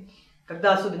фотографии.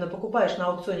 Когда особенно покупаешь на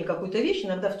аукционе какую-то вещь,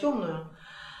 иногда в темную,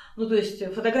 ну то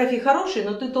есть фотографии хорошие,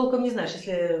 но ты толком не знаешь,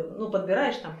 если,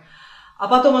 подбираешь там. А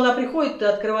потом она приходит, ты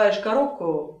открываешь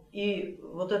коробку, и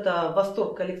вот это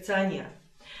восторг коллекционера.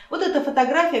 Вот эта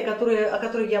фотография, о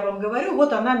которой я вам говорю,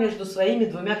 вот она между своими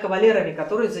двумя кавалерами,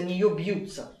 которые за нее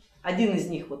бьются. Один из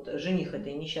них, вот жених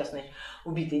этой несчастной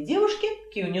убитой девушки,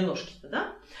 какие у нее ножки-то,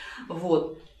 да?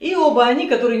 Вот. И оба они,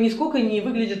 которые нисколько не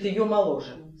выглядят ее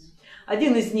моложе.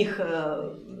 Один из них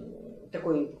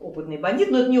такой опытный бандит,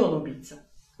 но это не он убийца.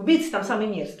 Убийцы там самые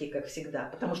мерзкие, как всегда,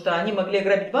 потому что они могли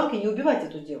ограбить банк и не убивать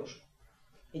эту девушку.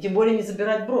 И тем более не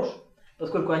забирать брошь,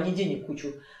 поскольку они денег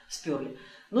кучу сперли.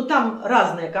 Ну там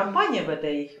разная компания в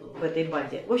этой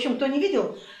банде. В общем, кто не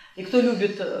видел и кто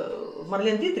любит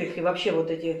Марлен Дитрих и вообще вот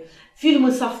эти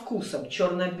фильмы со вкусом,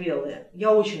 черно-белые.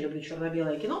 Я очень люблю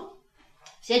черно-белое кино,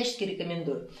 всячески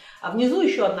рекомендую. А внизу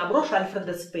еще одна брошь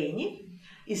Альфреда Спейни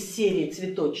из серии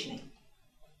 «Цветочный».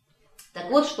 Так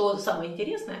вот, что самое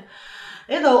интересное,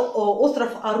 это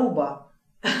остров Аруба,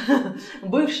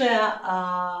 бывшая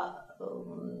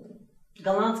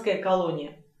голландская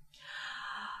колония.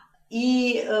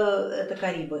 И это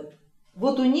Карибы.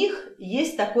 Вот у них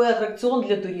есть такой аттракцион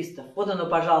для туристов. Вот оно,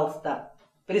 пожалуйста,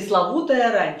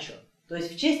 пресловутое ранчо. То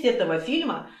есть в честь этого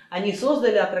фильма они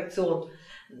создали аттракцион,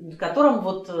 в котором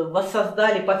вот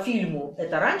воссоздали по фильму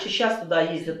это ранчо. Сейчас туда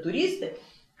ездят туристы.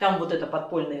 Там вот это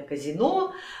подпольное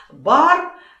казино,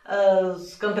 бар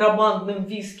с контрабандным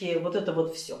виски, вот это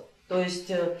вот все. То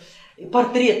есть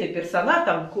портреты персонажей,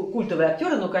 там культовые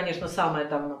актеры, ну, конечно, самая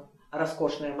там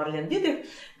роскошная Марлен Дитрих,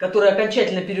 которая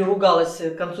окончательно переругалась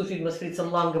к концу фильма с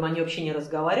Фрицем Лангом, они вообще не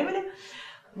разговаривали.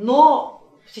 Но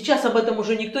сейчас об этом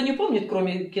уже никто не помнит,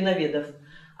 кроме киноведов.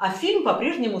 А фильм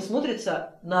по-прежнему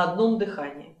смотрится на одном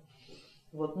дыхании.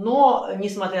 Вот. Но,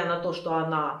 несмотря на то, что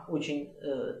она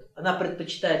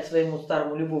предпочитает своему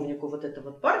старому любовнику вот этого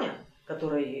вот парня,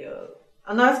 который,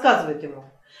 она рассказывает ему,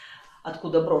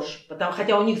 откуда брошь,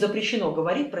 хотя у них запрещено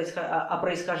говорить о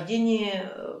происхождении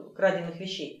краденных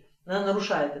вещей. Она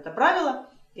нарушает это правило,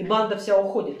 и банда вся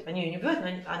уходит. Они ее не убивают,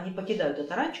 но они покидают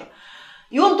это ранчо.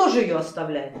 И он тоже ее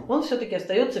оставляет. Он все-таки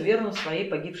остается верным своей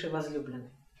погибшей возлюбленной.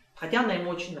 Хотя она ему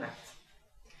очень нравится.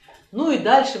 Ну и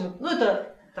дальше,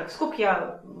 это так, сколько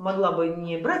я могла бы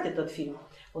не брать этот фильм,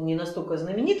 он не настолько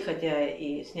знаменит, хотя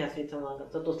и снят Фрицем Лангом,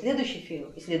 зато следующий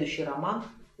фильм и следующий роман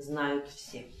знают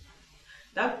все.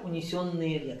 Так,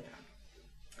 «Унесенные ветром».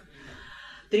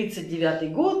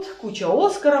 1939 год, куча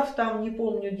Оскаров, там, не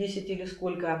помню, 10 или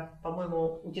сколько,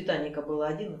 по-моему, у «Титаника» было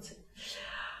 11.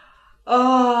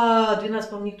 12,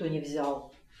 по-моему, никто не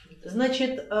взял.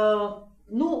 Значит,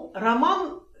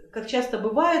 роман, как часто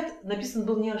бывает, написан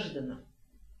был неожиданно.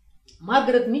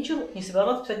 Маргарет Митчелл не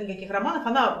собиралась писать никаких романов.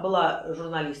 Она была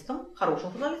журналистом,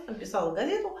 хорошим журналистом, писала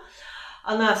газету.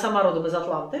 Она сама родом из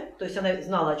Атланты, то есть она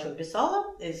знала, о чем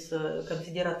писала, из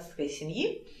конфедератской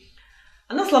семьи.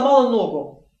 Она сломала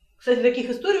ногу. Кстати, таких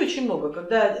историй очень много.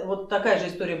 Когда вот такая же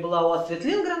история была у Астрид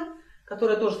Линдгрен,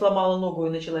 которая тоже сломала ногу и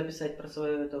начала писать про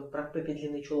свою, про Пеппи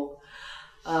длинный чулок.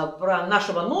 Про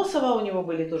нашего Носова, у него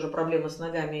были тоже проблемы с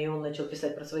ногами, и он начал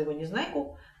писать про своего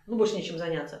Незнайку. Ну, больше нечем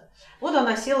заняться. Вот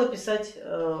она села писать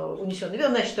 «Унесенный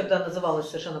ветром». Значит, тогда называлась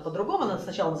совершенно по-другому. Она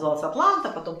сначала называлась «Атланта»,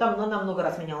 потом там она много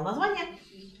раз меняла название.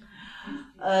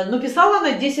 Но писала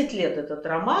она 10 лет этот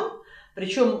роман.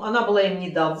 Причем она была им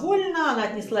недовольна, она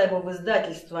отнесла его в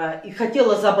издательство и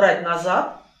хотела забрать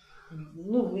назад.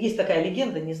 Ну, есть такая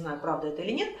легенда, не знаю, правда это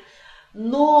или нет.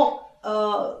 Но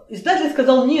издатель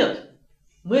сказал: нет,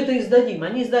 мы это издадим.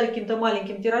 Они издали каким-то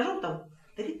маленьким тиражом, там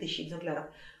 3000 экземпляров.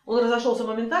 Он разошелся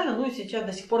моментально, ну и сейчас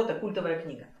до сих пор это культовая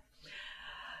книга.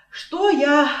 Что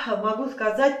я могу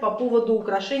сказать по поводу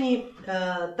украшений?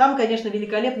 Там, конечно,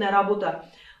 великолепная работа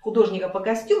художника по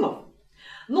костюмам.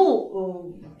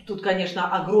 Ну, тут,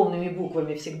 конечно, огромными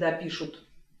буквами всегда пишут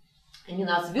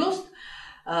имена звезд.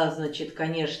 Значит,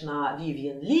 конечно,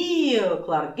 Вивьен Ли,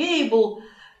 Кларк Гейбл,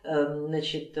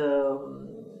 значит,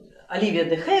 Оливия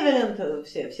де Хевиленд.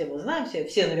 Все мы знаем,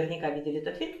 все наверняка видели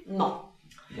этот фильм. Но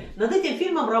над этим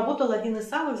фильмом работал один из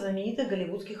самых знаменитых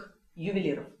голливудских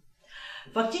ювелиров.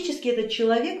 Фактически этот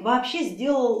человек вообще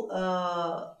сделал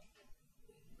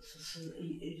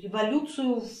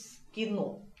революцию в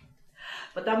кино.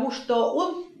 Потому что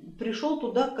он пришел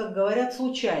туда, как говорят,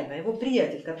 случайно. Его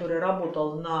приятель, который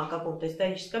работал на каком-то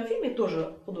историческом фильме,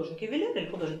 тоже художник-ювелир или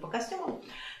художник по костюмам,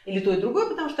 или то и другое,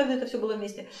 потому что тогда это все было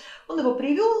вместе, он его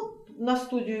привел на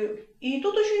студию, и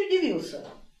тот очень удивился.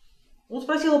 Он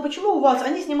спросил: а почему у вас...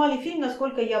 Они снимали фильм,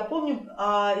 насколько я помню,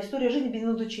 «История жизни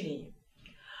Бенедикта Челлини»,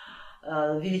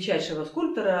 величайшего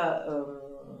скульптора,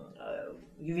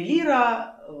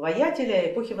 ювелира,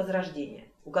 воятеля эпохи Возрождения,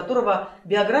 у которого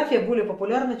биография более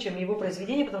популярна, чем его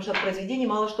произведение, потому что от произведений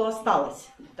мало что осталось.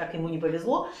 Так ему не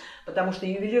повезло, потому что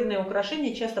ювелирные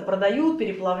украшения часто продают,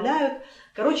 переплавляют.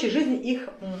 Короче, жизнь их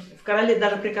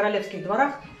даже при королевских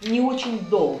дворах не очень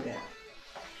долгая.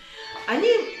 Они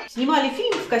снимали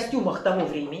фильм в костюмах того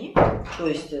времени, то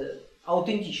есть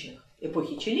аутентичных,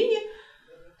 эпохи Челлини,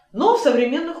 но в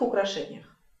современных украшениях.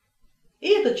 И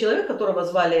этот человек, которого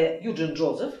звали Юджин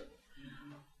Джозеф,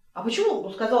 почему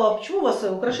у вас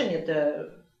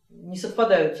украшения-то не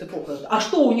совпадают с эпохой? А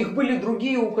что, у них были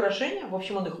другие украшения? В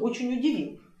общем, он их очень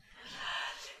удивил.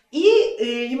 И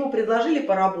ему предложили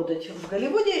поработать в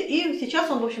Голливуде, и сейчас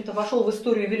он, в общем-то, вошел в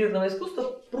историю ювелирного искусства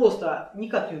просто не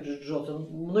как Юджин Джозеф,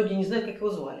 многие не знают, как его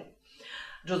звали.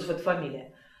 Джозеф — это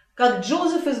фамилия. Как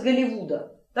Джозеф из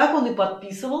Голливуда. Так он и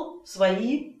подписывал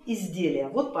свои изделия.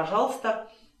 Вот, пожалуйста,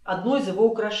 одно из его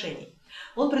украшений.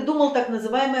 Он придумал так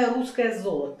называемое русское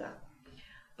золото.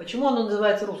 Почему оно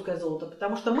называется русское золото?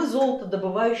 Потому что мы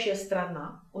золотодобывающая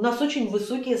страна. У нас очень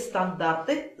высокие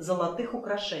стандарты золотых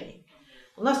украшений.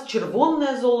 У нас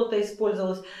червонное золото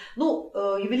использовалось. Ну,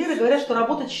 ювелиры говорят, что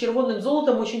работать с червонным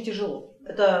золотом очень тяжело.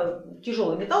 Это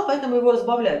тяжелый металл, поэтому его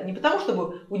разбавляют. Не потому,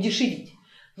 чтобы удешевить,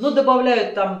 но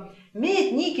добавляют там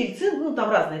медь, никель, цинк, ну там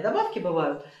разные добавки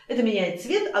бывают. Это меняет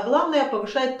цвет, а главное,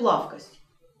 повышает плавкость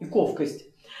и ковкость.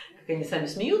 Как они сами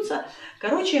смеются.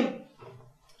 Короче,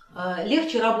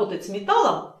 легче работать с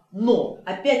металлом, но,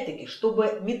 опять-таки,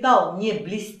 чтобы металл не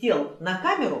блестел на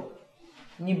камеру,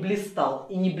 не блистал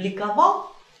и не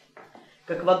бликовал,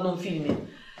 как в одном фильме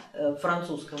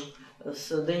французском с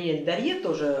Даниэль Дарье,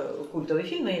 тоже культовый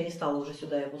фильм, но я не стала уже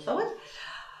сюда его совать.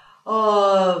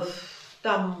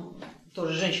 Там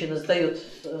тоже женщина сдает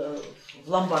в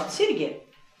ломбард серьги,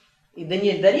 и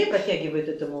Даниэль Дарье протягивает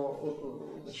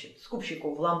этому, значит,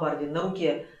 скупщику в ломбарде на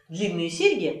руке длинные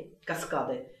серьги,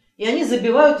 каскады, и они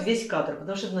забивают весь кадр,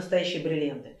 потому что это настоящие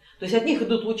бриллианты. То есть от них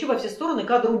идут лучи во все стороны,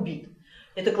 кадр убит.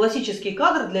 Это классический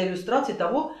кадр для иллюстрации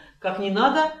того, как не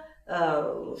надо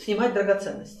снимать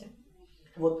драгоценности.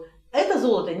 Вот. Это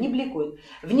золото не бликует.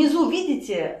 Внизу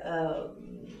видите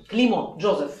клеймо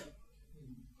Джозеф.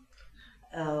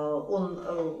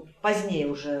 Он позднее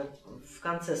уже в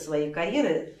конце своей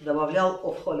карьеры добавлял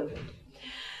 «of Hollywood».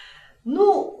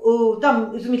 Ну,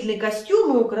 там изумительные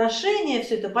костюмы, украшения,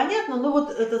 все это понятно, но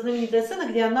вот эта знаменитая сцена,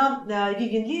 где она,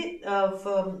 Вивьен Ли,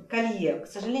 в колье. К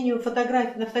сожалению, на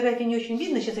фотографии не очень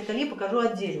видно, сейчас я колье покажу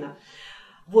отдельно.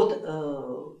 Вот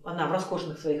она в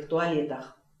роскошных своих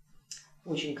туалетах,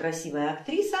 очень красивая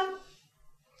актриса.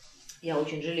 Я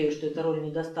очень жалею, что эта роль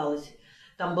не досталась.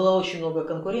 Там было очень много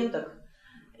конкуренток.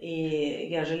 И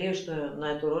я жалею, что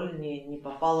на эту роль не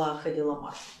попала Хэдди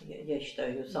Ламар. Я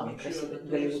считаю ее самой красивой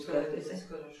голливудской актрисой.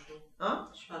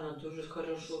 Она тоже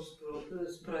хорошо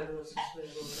справилась со своей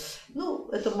ролью. Ну,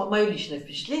 это мое личное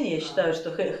впечатление. Я считаю, что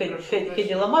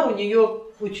Хэдди Ламар, у нее,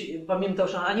 помимо того,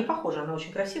 что она не похожа, она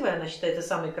очень красивая, она считается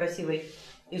самой красивой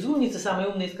из умниц и самой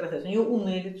умной из красавиц. У нее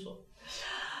умное лицо.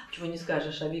 Чего не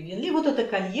скажешь о Вивьен Ли. Вот это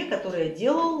колье, которое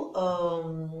делал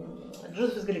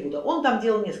Джозеф из Голливуда. Он там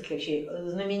делал несколько вещей.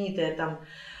 Знаменитая там,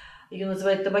 ее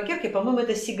называют табакеркой, по-моему,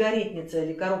 это сигаретница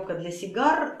или коробка для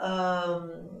сигар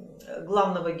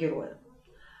главного героя.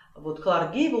 Вот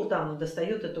Кларк Гейбл там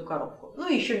достает эту коробку. Ну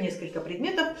и еще несколько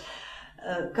предметов.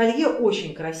 Колье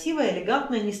очень красивое,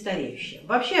 элегантное, не стареющее.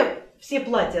 Вообще все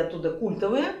платья оттуда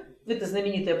культовые. Это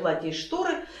знаменитое платье из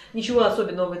шторы. Ничего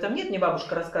особенного в этом нет. Мне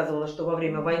бабушка рассказывала, что во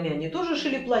время войны они тоже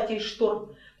шили платья из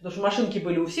штор, потому что машинки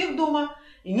были у всех дома,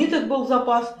 и ниток был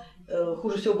запас.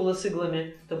 Хуже всего было с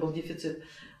иглами, это был дефицит.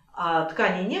 А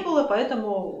ткани не было,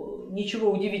 поэтому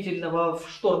ничего удивительного в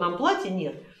шторном платье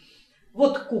нет.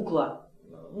 Вот кукла.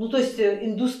 Ну, то есть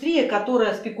индустрия,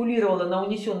 которая спекулировала на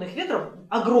унесенных ветром,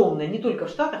 огромная, не только в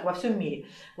Штатах, во всем мире.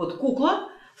 Вот кукла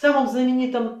в самом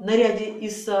знаменитом наряде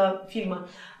из фильма.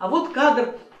 А вот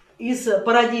кадр из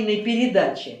пародийной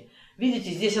передачи.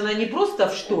 Видите, здесь она не просто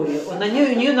в шторе, у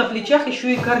нее на плечах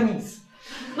еще и карниз.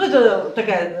 Ну, это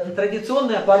такая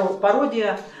традиционная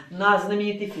пародия на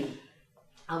знаменитый фильм.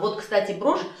 А вот, кстати,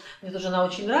 брошь, мне тоже она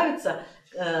очень нравится,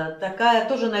 такая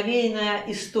тоже навеянная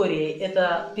историей.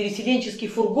 Это переселенческий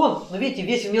фургон, но видите,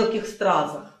 весь в мелких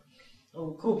стразах.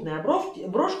 Крупная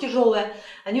брошь тяжелая,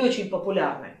 они очень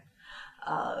популярны.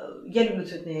 Я люблю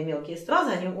цветные мелкие стразы,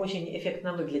 они очень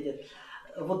эффектно выглядят.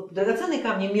 Вот драгоценные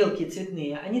камни мелкие,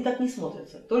 цветные, они так не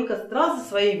смотрятся. Только стразы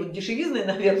своей вот дешевизной,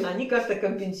 наверное, они как-то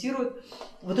компенсируют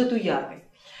вот эту яркость.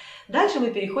 Дальше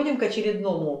мы переходим к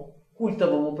очередному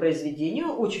культовому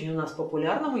произведению, очень у нас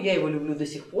популярному, я его люблю до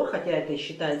сих пор, хотя это и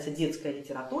считается детская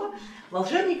литература.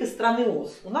 «Волшебник из страны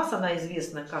Оз». У нас она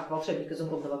известна как «Волшебник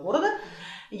изумрудного города».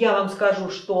 Я вам скажу,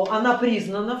 что она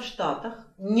признана в Штатах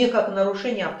не как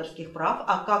нарушение авторских прав,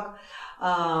 а как,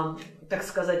 так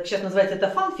сказать, сейчас называется это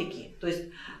фанфики, то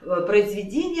есть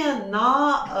произведения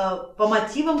по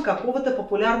мотивам какого-то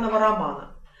популярного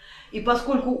романа. И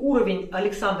поскольку уровень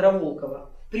Александра Волкова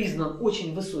признан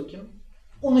очень высоким,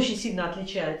 он очень сильно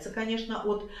отличается, конечно,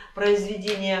 от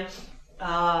произведения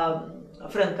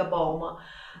Фрэнка Баума.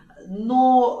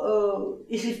 Но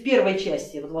если в первой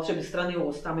части, вот «Волшебник страны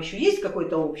Оз», там еще есть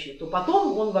какой-то общий, то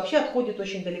потом он вообще отходит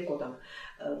очень далеко. Там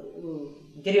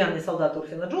 «Деревянные солдаты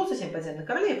Урфина Джонса», «Семь подземных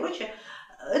королей» и прочее.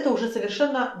 Это уже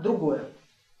совершенно другое.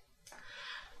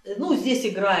 Ну, здесь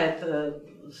играет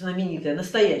знаменитая,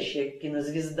 настоящая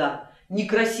кинозвезда,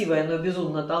 некрасивая, но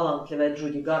безумно талантливая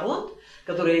Джуди Гарланд,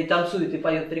 которая и танцует, и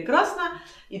поет прекрасно.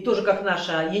 И тоже, как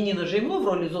наша Янина Жеймо в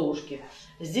роли Золушки,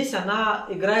 здесь она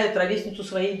играет ровесницу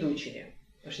своей дочери.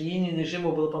 Потому что Янине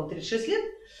Жеймо было, по-моему, 36 лет,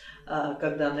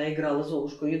 когда она играла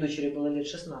Золушку, ее дочери было лет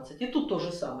 16. И тут то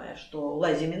же самое, что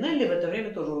Лайзе Минелли в это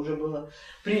время тоже уже было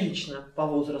прилично по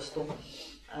возрасту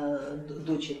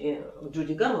дочери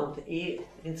Джуди Гарланд и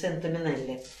Винсента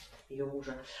Минелли, ее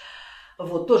мужа.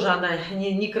 Вот, тоже она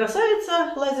не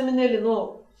красавица, Лайза Минелли,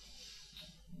 но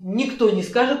никто не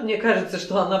скажет, мне кажется,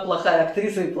 что она плохая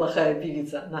актриса и плохая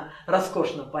певица. Она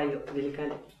роскошно поет,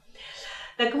 великолепно.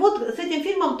 Так вот, с этим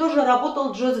фильмом тоже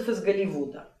работал Джозеф из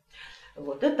Голливуда.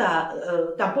 Вот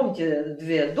это, там, помните,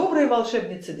 две добрые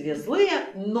волшебницы, две злые,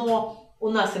 но у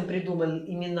нас им придумали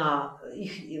имена,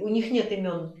 у них нет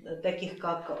имен таких,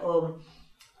 как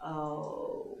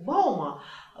Баума,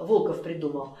 Волков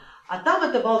придумал. А там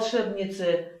это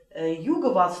волшебницы юга,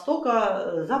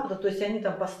 востока, запада, то есть они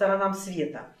там по сторонам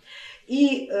света.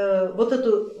 И вот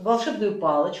эту волшебную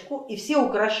палочку и все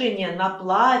украшения на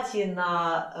платье,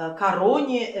 на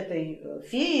короне этой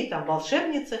феи, там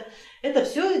волшебницы, это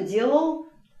все делал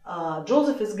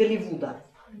Джозеф из Голливуда.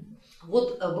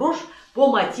 Вот брошь по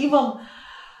мотивам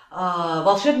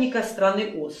волшебника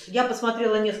страны Оз. Я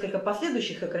посмотрела несколько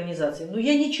последующих экранизаций, но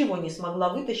я ничего не смогла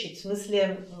вытащить в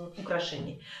смысле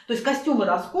украшений. То есть костюмы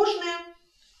роскошные,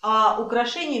 а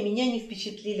украшения меня не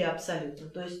впечатлили абсолютно.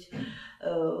 То есть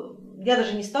я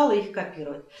даже не стала их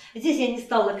копировать. Здесь я не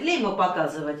стала клейма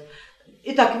показывать.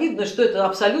 И так видно, что это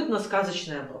абсолютно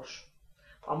сказочная брошь.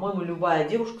 По-моему, любая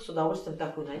девушка с удовольствием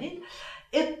такую наденет.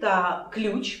 Это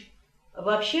ключ.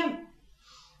 Вообще,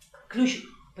 ключ,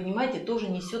 понимаете, тоже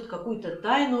несет какую-то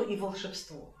тайну и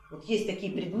волшебство. Вот есть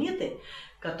такие предметы,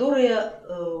 которые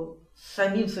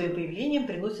самим своим появлением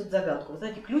приносят загадку. Вы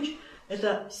знаете, ключ –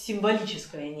 это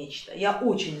символическое нечто. Я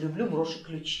очень люблю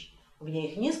броши-ключи. У меня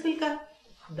их несколько,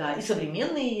 да, и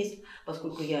современные есть,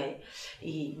 поскольку я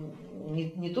и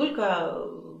не только,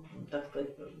 так сказать,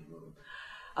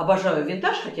 обожаю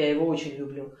винтаж, хотя я его очень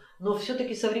люблю, но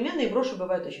все-таки современные броши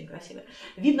бывают очень красивые.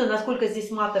 Видно, насколько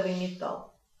здесь матовый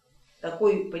металл.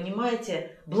 Такой,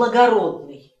 понимаете,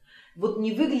 благородный. Вот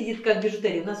не выглядит как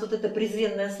бижутерия. У нас вот это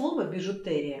презренное слово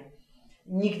бижутерия,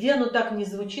 нигде оно так не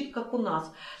звучит, как у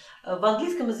нас. В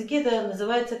английском языке это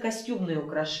называется костюмные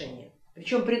украшения.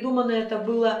 Причем придумано это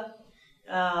было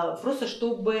просто,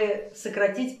 чтобы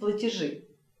сократить платежи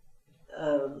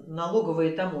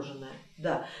налоговые и таможенные.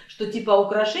 Да, что типа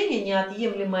украшения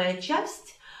неотъемлемая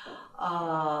часть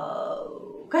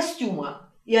костюма,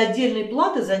 и отдельной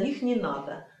платы за них не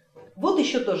надо. Вот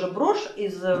еще тоже брошь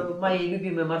из моей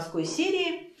любимой морской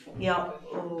серии. Я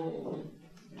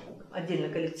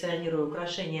отдельно коллекционирую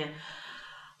украшения,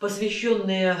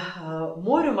 посвященные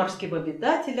морю, морским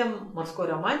обитателям, морской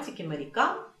романтике,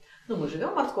 морякам. Ну, мы живем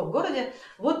в морском городе.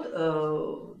 Вот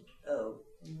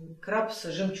краб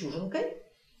с жемчужинкой.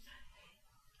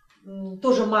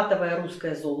 Тоже матовое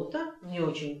русское золото. Мне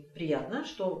очень приятно,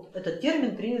 что этот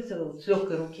термин принят с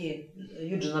легкой руки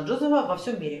Юджина Джозефа во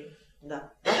всем мире.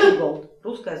 Да,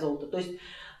 русское золото. То есть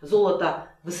золото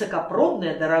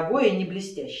высокопробное, дорогое и не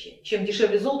блестящее. Чем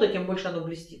дешевле золото, тем больше оно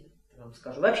блестит. Я вам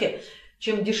скажу. Вообще,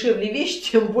 чем дешевле вещь,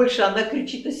 тем больше она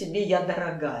кричит о себе «я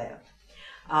дорогая».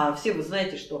 А все вы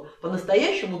знаете, что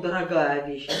по-настоящему дорогая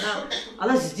вещь,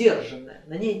 она сдержанная.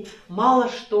 На ней мало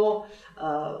что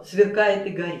сверкает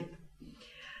и горит.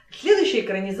 Следующая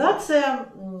экранизация,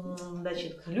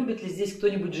 значит, любит ли здесь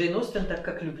кто-нибудь Джейн Остин, так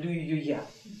как люблю ее я.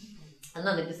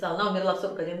 Она умерла в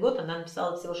 41 год, она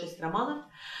написала всего 6 романов.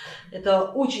 Это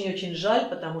очень-очень жаль,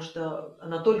 потому что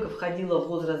она только входила в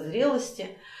возраст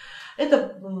зрелости.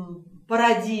 Это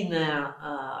пародийная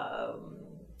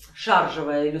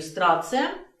шаржевая иллюстрация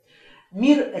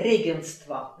 «Мир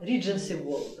регенства», Regency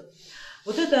World.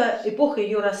 Вот это эпоха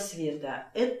ее рассвета.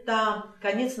 Это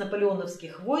конец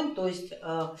наполеоновских войн, то есть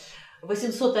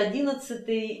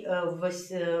 811,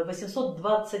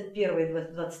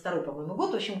 821, 22, по-моему,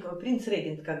 год. В общем,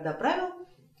 принц-регент, когда правил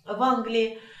в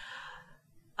Англии,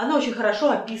 она очень хорошо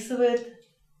описывает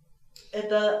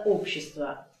это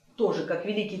общество. Тоже, как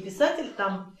великий писатель,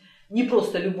 там не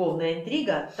просто любовная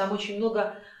интрига, там очень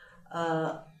много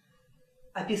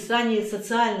описаний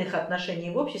социальных отношений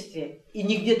в обществе, и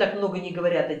нигде так много не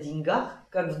говорят о деньгах,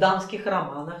 как в дамских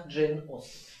романах Джейн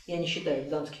Остин. Я не считаю их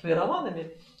дамскими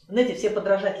романами. Знаете, все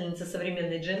подражательницы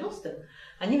современной Джейн Остин,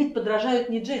 они ведь подражают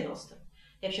не Джейн Остин.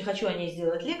 Я вообще хочу о ней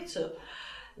сделать лекцию.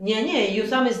 Не они, а ее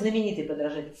самые знаменитые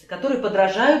подражательницы, которые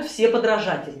подражают все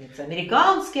подражательницы,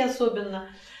 американские особенно.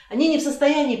 Они не в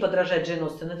состоянии подражать Джейн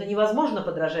Остин, это невозможно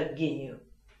подражать гению.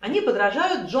 Они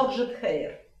подражают Джорджет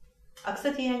Хейр. А,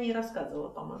 кстати, я о ней рассказывала,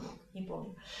 по-моему, не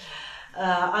помню.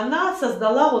 Она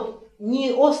создала вот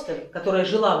не Остин, которая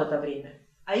жила в это время,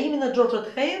 а именно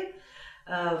Джорджет Хейр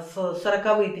в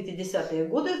 40-е, 50-е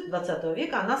годы 20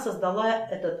 века она создала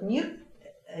этот мир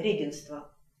регенства.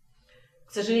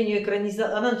 К сожалению,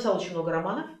 она написала очень много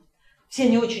романов, все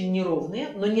они очень неровные,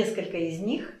 но несколько из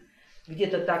них,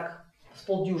 где-то так с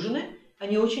полдюжины,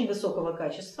 они очень высокого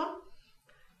качества.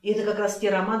 И это как раз те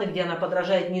романы, где она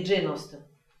подражает не Джейн Остин,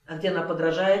 а где она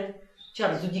подражает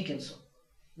Чарльзу Диккенсу.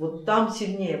 Вот там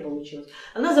сильнее получилось.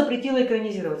 Она запретила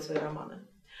экранизировать свои романы.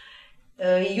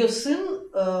 Ее сын,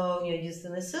 у нее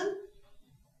единственный сын,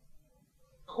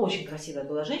 очень красивая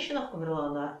была женщина, умерла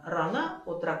она рано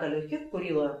от рака легких,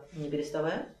 курила не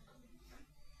переставая.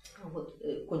 Вот,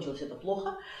 кончилось это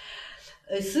плохо.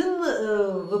 Сын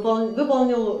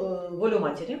выполнил волю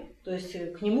матери, то есть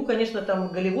к нему, конечно,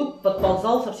 там Голливуд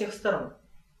подползал со всех сторон.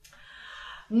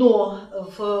 Но,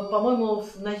 по-моему,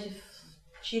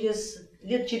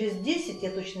 лет через 10,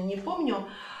 я точно не помню,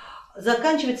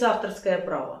 заканчивается авторское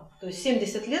право. То есть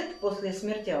 70 лет после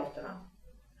смерти автора.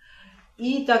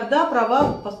 И тогда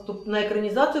права на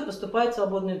экранизацию поступают в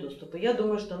свободный доступ. И я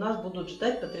думаю, что нас будут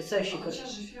ждать потрясающие картины.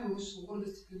 Сейчас же фильм вышел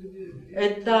 «Гордость и любовь».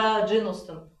 Это Джейн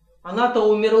Остин. Она-то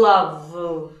умерла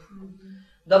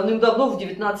давным-давно, в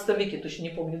 19 веке, точно не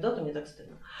помню дату, мне так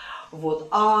стыдно. Вот.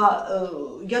 А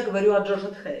я говорю о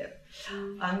Джорджет Хейр.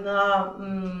 Она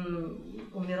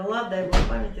умерла, дай бог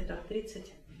памяти, так,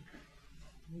 30,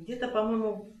 где-то,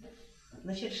 по-моему, в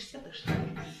начале 60-х, что ли,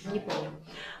 не помню.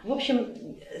 В общем,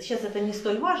 сейчас это не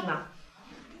столь важно,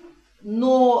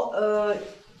 но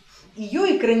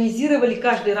ее экранизировали,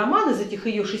 каждый роман из этих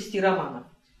ее 6 романов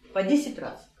по 10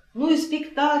 раз. Ну и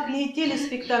спектакли, и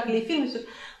телеспектакли, и фильмы.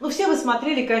 Ну все вы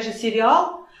смотрели, конечно,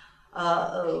 сериал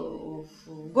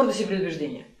 «Гордость и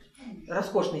предубеждение».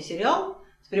 Роскошный сериал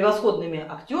с превосходными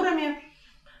актерами,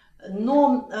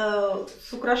 но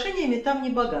с украшениями там не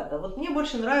богато. Вот мне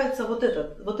больше нравится вот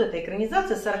эта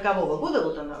экранизация 40-го года,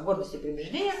 вот она, «Гордость и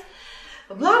предубеждение».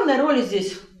 В главной роли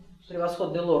здесь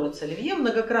превосходный Лоренс Оливье,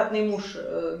 многократный муж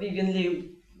Вивиан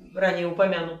Ли, ранее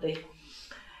упомянутой,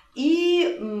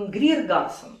 и Грир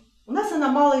Гарсон. У нас она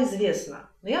мало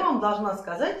известна, но я вам должна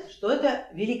сказать, что это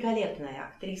великолепная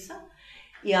актриса,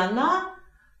 и она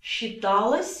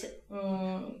считалась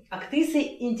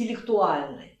актрисой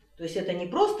интеллектуальной. То есть это не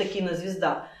просто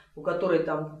кинозвезда, у которой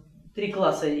там 3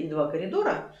 класса и 2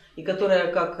 коридора, и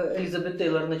которая, как Элизабет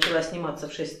Тейлор, начала сниматься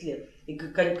в 6 лет, и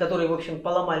которые, в общем,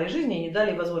 поломали жизнь и не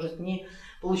дали возможность ни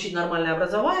получить нормальное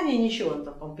образование, ничего. Он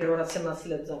там, по-моему, первый раз 17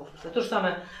 лет замуж. Это то же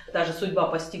самое, та же судьба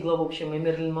постигла, в общем, и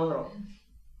Мерлин Монро.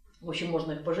 В общем,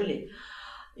 можно их пожалеть.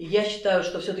 Я считаю,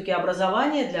 что все-таки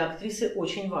образование для актрисы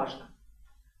очень важно.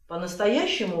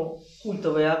 По-настоящему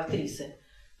культовые актрисы,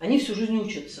 они всю жизнь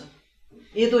учатся.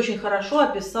 И это очень хорошо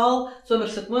описал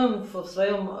Сомерсет Моэм в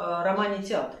своем романе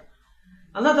 «Театр».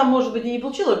 Она там, может быть, и не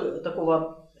получила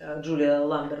такого Джулия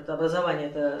Ламберт образования,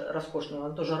 это роскошного,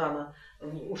 она тоже рано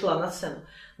ушла на сцену.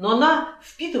 Но она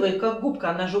впитывает как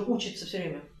губка, она же учится все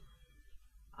время.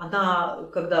 Она,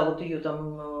 когда вот ее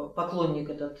там поклонник,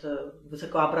 этот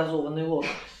высокообразованный лорд,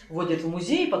 водит в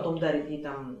музей, потом дарит ей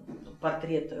там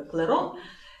портрет Клерон,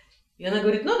 и она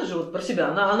говорит, надо же, вот про себя,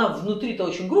 она внутри-то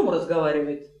очень грубо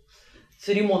разговаривает,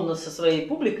 церемонно со своей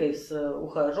публикой, с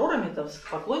ухажерами, там, с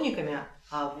поклонниками,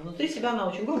 а внутри себя она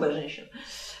очень грубая женщина.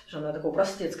 Она такого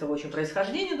простецкого очень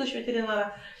происхождения, дочь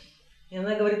ветеринара. И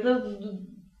она говорит, ну,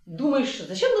 думаешь,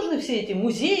 зачем нужны все эти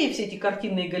музеи, все эти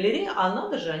картинные галереи? А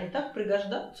надо же, они так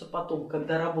пригождаются потом,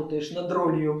 когда работаешь над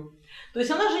ролью. То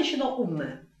есть она женщина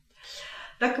умная.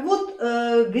 Так вот,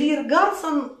 Гриер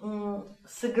Гарсон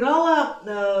сыграла,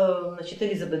 значит,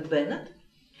 Элизабет Беннет.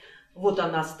 Вот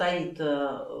она стоит,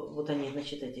 вот они,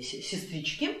 значит, эти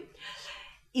сестрички.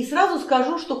 И сразу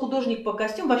скажу, что художник по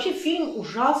костюму, вообще фильм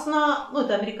ужасно, ну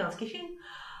это американский фильм,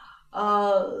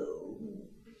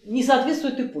 не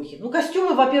соответствует эпохе. Ну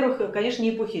костюмы, во-первых, конечно,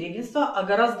 не эпохи регенства, а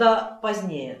гораздо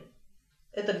позднее.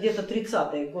 Это где-то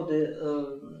 30-е годы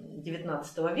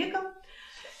 19 века.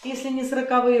 Если не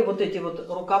 40-е, вот эти вот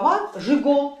рукава,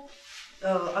 жиго,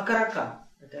 окорока.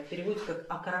 Это переводится как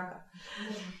окорока.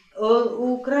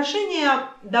 Украшения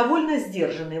довольно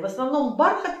сдержанные, в основном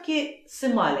бархатки с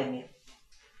эмалями.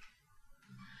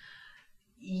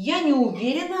 Я не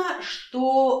уверена,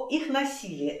 что их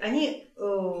носили.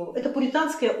 Это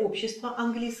пуританское общество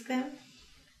английское,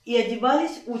 и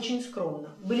одевались очень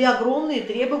скромно. Были огромные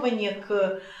требования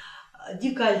к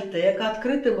декольте, к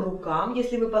открытым рукам.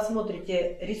 Если вы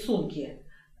посмотрите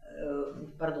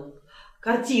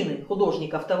картины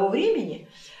художников того времени,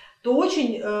 то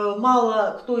очень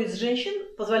мало кто из женщин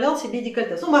позволял себе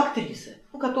декольте. В основном актрисы,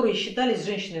 которые считались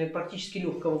женщинами практически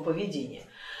легкого поведения.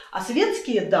 А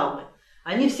светские дамы,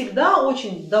 они всегда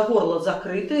очень до горла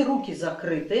закрытые, руки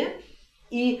закрытые.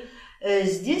 И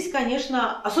здесь,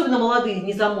 конечно, особенно молодые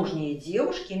незамужние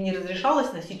девушки, им не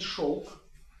разрешалось носить шелк.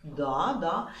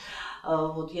 Да.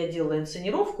 Вот я делала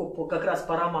инсценировку как раз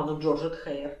по роману Джорджет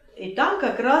Хейер. И там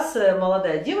как раз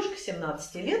молодая девушка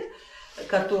 17 лет,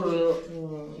 которую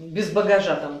без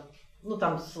багажа там, ну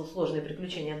там сложные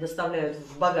приключения, доставляют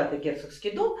в богатый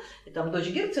герцогский дом. И там дочь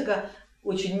герцога,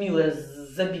 очень милая,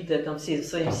 забитая там всем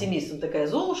своим семейством такая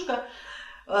Золушка,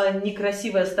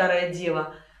 некрасивая старая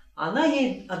дева. Она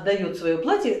ей отдает свое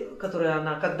платье, которое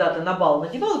она когда-то на бал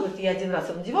надевала. Говорит, я один раз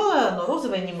надевала, но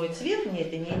розовое не мой цвет, мне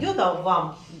это не идет, а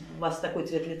у вас такой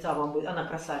цвет лица, вам будет, она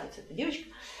красавица, эта девочка,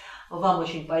 вам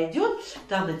очень пойдет.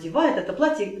 Та надевает это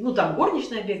платье, ну там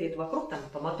горничная бегает вокруг, там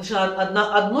помада, потому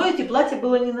что одно эти платья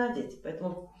было не надеть.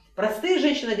 Поэтому простые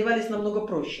женщины одевались намного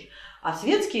проще. А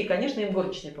светские, конечно, им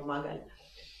горничные помогали.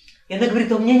 И она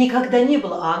говорит, у меня никогда не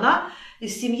было. А она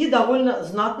из семьи довольно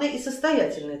знатная и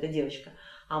состоятельная, эта девочка,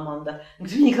 Аманда.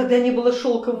 Говорит, у меня никогда не было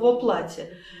шелкового платья.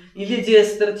 И леди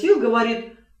Эстер Тил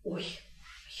говорит, ой,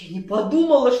 я не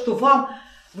подумала, что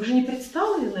вы же не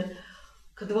представлены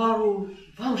ко двору,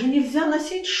 вам же нельзя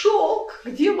носить шелк,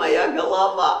 где моя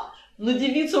голова? Но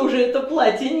девица уже это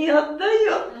платье не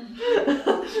отдает.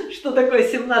 Что такое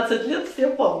 17 лет,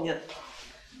 все помнят.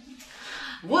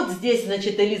 Вот здесь,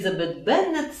 значит, Элизабет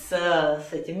Беннет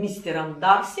с этим мистером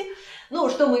Дарси. Ну,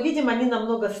 что мы видим, они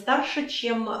намного старше,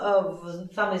 чем в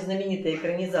самой знаменитой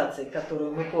экранизации,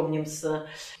 которую мы помним с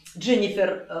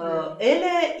Дженнифер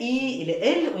Элле, или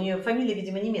Эль, у нее фамилия,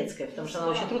 видимо, немецкая, потому что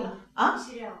она очень трудно... А?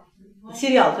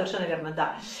 Сериал, совершенно верно,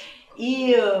 да.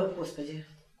 И, господи...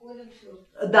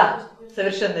 Да,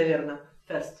 совершенно верно.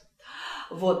 Фест.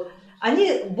 Вот.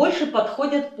 Они больше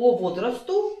подходят по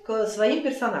возрасту к своим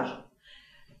персонажам.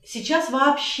 Сейчас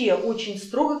вообще очень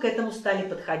строго к этому стали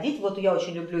подходить. Вот я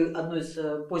очень люблю одну из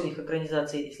поздних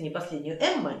экранизаций, если не последнюю,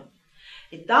 Эммы.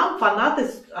 И там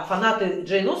фанаты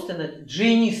Джейн Остена,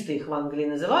 джейнисты их в Англии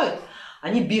называют,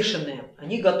 они бешеные.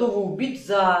 Они готовы убить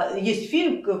за... Есть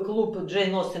фильм, клуб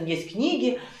Джейн Остен, есть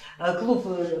книги, клуб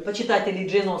почитателей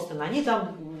Джейн Остена. Они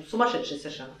там сумасшедшие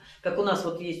совершенно. Как у нас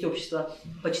вот есть общество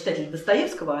почитателей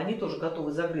Достоевского, они тоже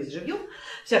готовы загрызть живьем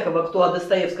всякого, кто о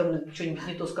Достоевском что-нибудь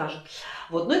не то скажет.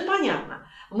 Вот, но это понятно.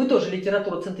 Мы тоже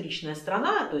литературоцентричная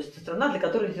страна, то есть страна, для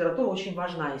которой литература очень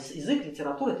важна. Язык,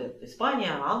 литература – это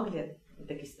Испания, Англия,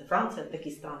 Франция,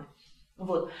 такие страны.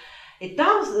 Вот. И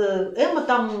там Эмма,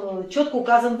 там четко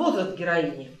указан возраст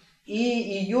героини и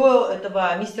ее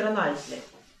этого мистера Найтли.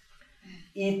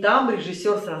 И там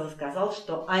режиссер сразу сказал,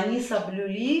 что они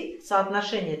соблюли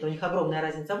соотношение, это у них огромная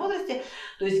разница в возрасте,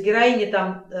 то есть героине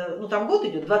там, ну там год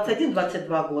идет,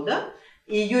 21-22 года,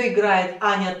 и ее играет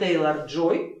Аня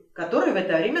Тейлор-Джой, которой в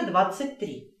это время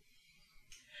 23.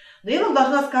 Но я вам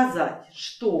должна сказать,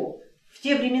 что в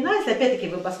те времена, если опять-таки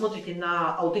вы посмотрите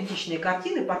на аутентичные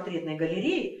картины, портретные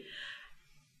галереи,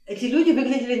 эти люди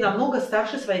выглядели намного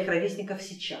старше своих ровесников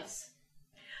сейчас.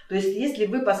 То есть, если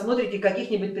вы посмотрите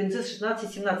каких-нибудь принцесс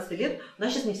 16-17 лет,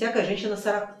 значит, не всякая женщина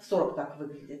 40 так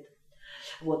выглядит.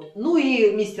 Вот. Ну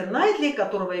и мистер Найтли,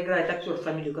 которого играет актер,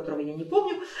 фамилию которого я не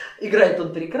помню, играет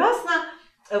он прекрасно.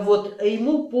 Вот.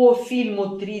 Ему по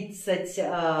фильму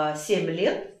 37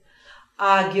 лет,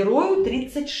 а герою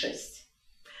 36.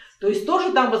 То есть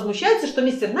тоже там возмущаются, что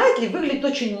мистер Найтли выглядит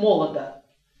очень молодо.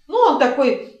 Ну, он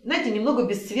такой, знаете, немного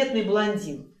бесцветный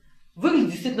блондин.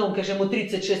 Выглядит действительно, он, конечно, ему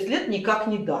 36 лет, никак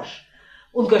не дашь.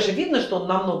 Он, конечно, видно, что он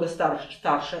намного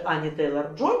старше Ани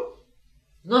Тейлор-Джой,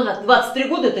 но она 23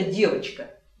 года это девочка,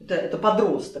 это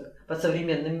подросток по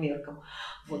современным меркам.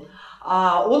 Вот.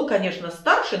 А он, конечно,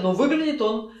 старше, но выглядит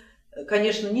он,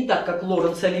 конечно, не так, как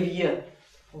Лоренс Оливье.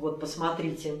 Вот,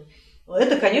 посмотрите.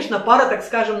 Это, конечно, пара, так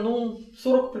скажем, ну,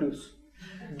 40+.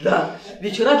 Да,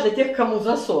 вечера для тех, кому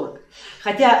за 40.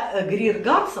 Хотя Грир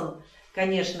Гарсон,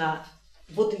 конечно,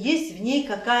 вот есть в ней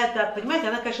какая-то, понимаете,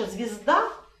 она, конечно, звезда,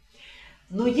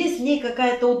 но есть в ней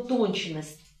какая-то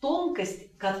утонченность,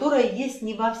 тонкость, которая есть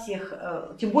не во всех,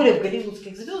 тем более в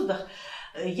голливудских звездах.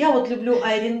 Я вот люблю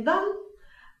Айрин Дан,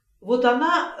 вот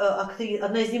она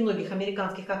одна из немногих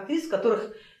американских актрис, в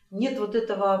которых нет вот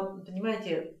этого,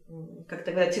 понимаете,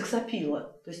 как-то говорят,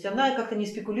 сексапила. То есть она как-то не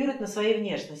спекулирует на своей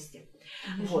внешности.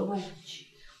 Вот.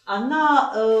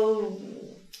 Она,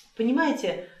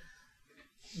 понимаете,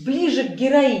 ближе к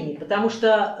героине, потому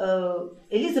что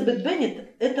Элизабет Беннет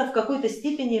это в какой-то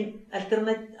степени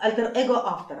альтер-эго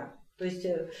автора. То есть,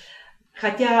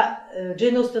 хотя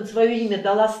Джейн Остин свое имя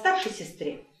дала старшей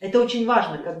сестре, это очень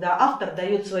важно, когда автор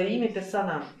дает свое имя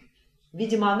персонажу.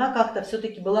 Видимо, она как-то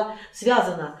все-таки была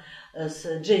связана с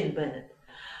Джейн Беннет.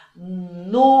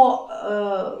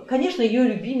 Но, конечно, ее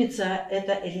любимица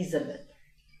это Элизабет.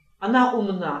 Она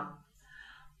умна,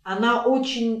 она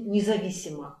очень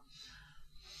независима.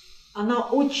 Она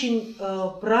очень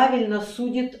правильно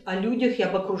судит о людях и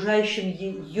об окружающем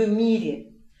ее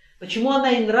мире. Почему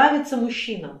она и нравится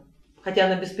мужчинам? Хотя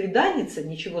она бесприданница,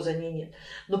 ничего за ней нет.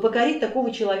 Но покорить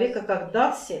такого человека, как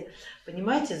Дарси,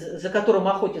 понимаете, за которым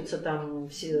охотятся там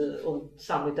все, он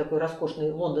самый такой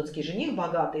роскошный лондонский жених,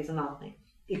 богатый, знатный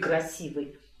и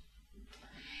красивый.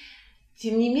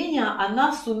 Тем не менее,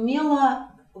 она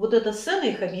сумела, вот эта сцена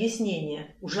их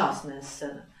объяснения, ужасная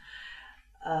сцена,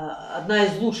 одна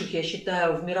из лучших, я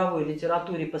считаю, в мировой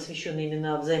литературе, посвященной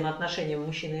именно взаимоотношениям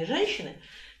мужчины и женщины,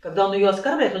 когда он ее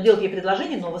оскорбляет, он делает ей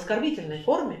предложение, но в оскорбительной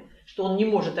форме, что он не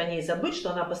может о ней забыть,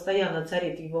 что она постоянно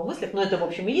царит в его мыслях. Но это, в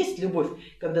общем, и есть любовь,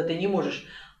 когда ты не можешь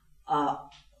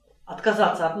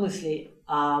отказаться от мыслей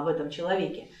об этом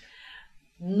человеке.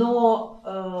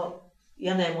 Но и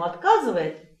она ему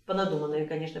отказывает, по надуманной,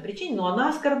 конечно, причине, но она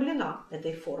оскорблена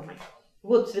этой формой.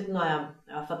 Вот цветная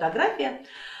фотография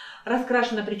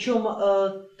раскрашена, причем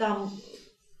там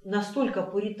настолько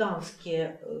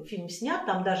пуритански фильм снят,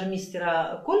 там даже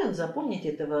мистера Коллинза, помните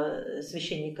этого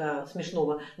священника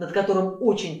смешного, над которым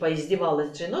очень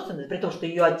поиздевалась Джейн Остин, при том, что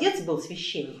ее отец был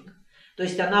священник. То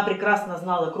есть она прекрасно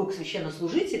знала круг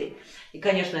священнослужителей, и,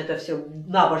 конечно, это все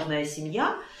набожная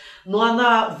семья, но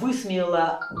она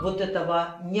высмеяла вот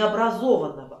этого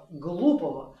необразованного,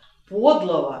 глупого,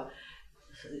 подлого,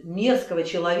 мерзкого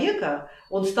человека,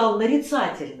 он стал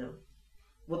нарицательным.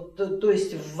 Вот, то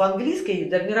есть в английской,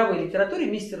 да в мировой литературе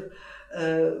мистер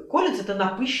Коллинз это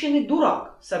напыщенный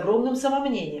дурак с огромным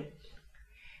самомнением.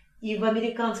 И в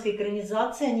американской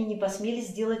экранизации они не посмели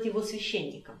сделать его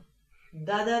священником.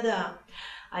 Да-да-да.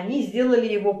 Они сделали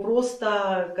его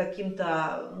просто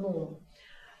каким-то, ну,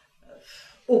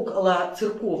 около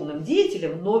церковным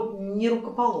деятелем, но не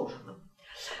рукоположенным.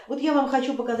 Вот я вам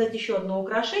хочу показать еще одно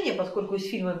украшение, поскольку из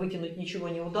фильма вытянуть ничего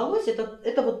не удалось.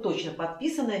 Это вот точно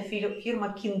подписанная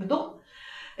фирма Kingdom.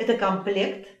 Это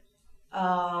комплект,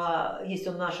 есть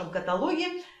он в нашем каталоге.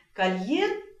 Колье,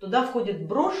 туда входит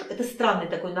брошь. Это странный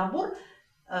такой набор.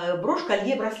 брошь,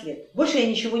 колье, браслет. Больше я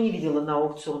ничего не видела на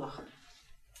аукционах.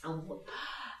 Вот.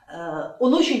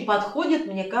 Он очень подходит,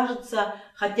 мне кажется,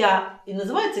 хотя и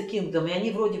называется Kingdom, и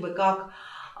они вроде бы как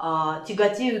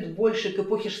тяготеют больше к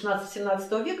эпохе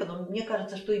 16-17 века, но мне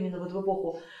кажется, что именно вот в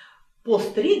эпоху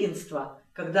пострегенства,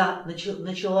 когда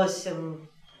началось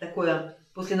такое,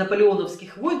 после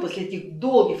наполеоновских войн, после этих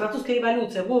долгих, французская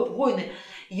революция, войны,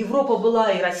 Европа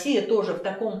была, и Россия тоже в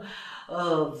таком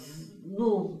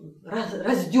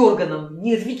раздерганном,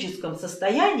 нервическом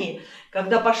состоянии,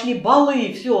 когда пошли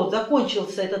балы, все,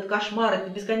 закончился этот кошмар, эти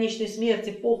бесконечные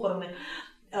смерти, похороны,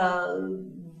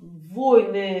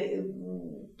 войны,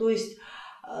 то есть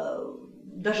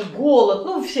даже голод,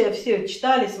 ну, все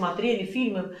читали, смотрели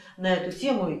фильмы на эту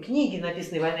тему, и книги,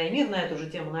 написанные «Война и мир» на эту же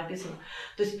тему написаны.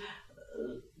 То есть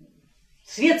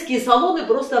светские салоны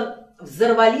просто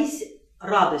взорвались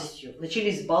радостью.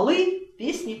 Начались балы,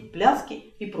 песни, пляски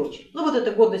и прочее. Ну, вот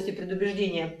это «Гордость и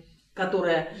предубеждение»,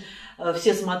 которое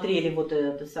все смотрели, вот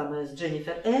это самое с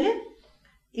Дженнифер Элли.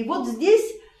 И вот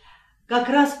здесь как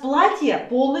раз платье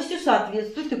полностью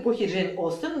соответствует эпохе Джейн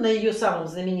Остен на ее самом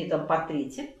знаменитом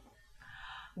портрете,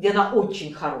 где она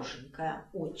очень хорошенькая,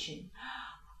 очень,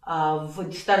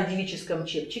 в стародевическом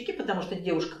чепчике, потому что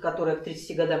девушка, которая к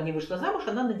 30 годам не вышла замуж,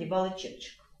 она надевала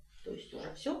чепчик. То есть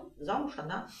уже все, замуж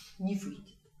она не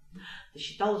выйдет.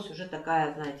 Считалась уже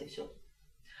такая, знаете, все.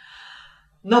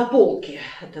 На полке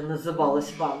это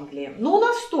называлось в Англии. Но у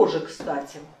нас тоже,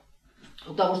 кстати.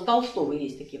 У того же Толстого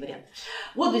есть такие варианты.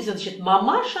 Вот здесь, значит,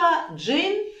 мамаша,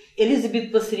 Джейн,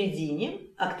 Элизабет посередине.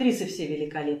 Актрисы все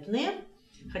великолепные.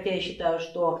 Хотя я считаю,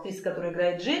 что актриса, которая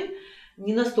играет Джейн,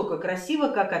 не настолько красива,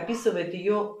 как описывает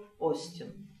ее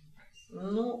Остин.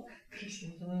 Ну,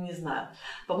 не знаю.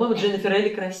 По-моему, Дженнифер Элли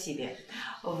красивее.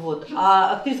 Вот.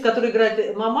 А актриса, которая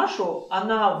играет мамашу,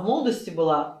 она в молодости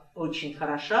была очень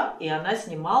хороша, и она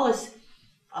снималась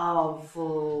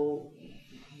в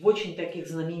очень таких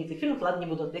знаменитых фильмах, ладно, не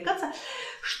буду отвлекаться.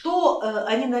 Что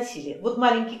они носили? Вот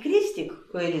маленький крестик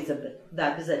у Элизабет,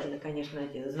 да, обязательно, конечно,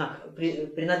 это знак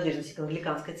принадлежности к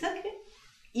англиканской церкви,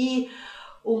 и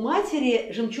у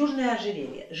матери жемчужное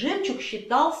ожерелье. Жемчуг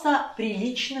считался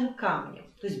приличным камнем.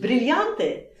 То есть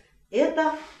бриллианты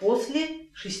это после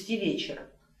 6 вечера.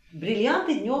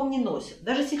 Бриллианты днем не носят.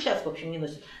 Даже сейчас, в общем, не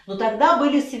носят. Но тогда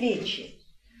были свечи.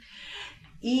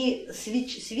 И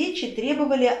свечи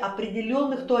требовали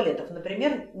определенных туалетов.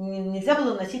 Например, нельзя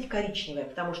было носить коричневое,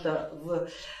 потому что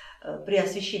при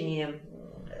освещении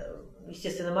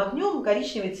естественным огнем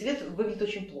коричневый цвет выглядит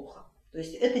очень плохо. То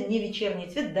есть это не вечерний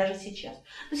цвет даже сейчас.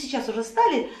 Но сейчас уже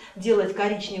стали делать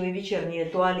коричневые вечерние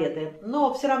туалеты,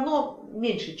 но все равно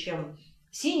меньше, чем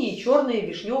синие, черные,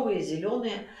 вишневые,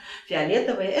 зеленые,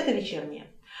 фиолетовые. Это вечерние.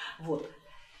 Вот.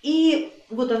 И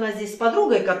вот она здесь с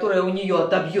подругой, которая у нее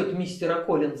отобьет мистера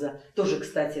Коллинза, тоже,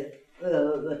 кстати,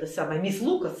 это самая мисс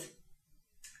Лукас.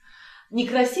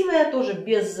 Некрасивая тоже,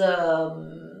 без...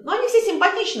 Ну, они все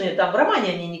симпатичные, там в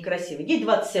романе они некрасивые. Ей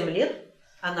 27 лет,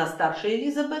 она старше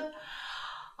Элизабет.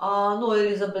 Ну,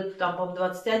 Элизабет там, по-моему,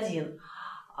 21,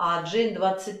 а Джейн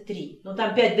 23. Ну,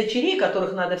 там 5 дочерей,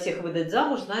 которых надо всех выдать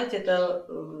замуж, знаете, это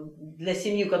для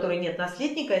семьи, у которой нет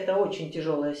наследника, это очень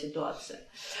тяжелая ситуация.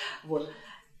 Вот.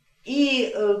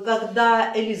 И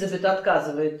когда Элизабет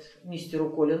отказывает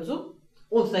мистеру Коллинзу,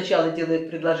 он сначала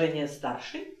делает предложение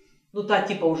старшей, ну, та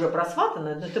типа уже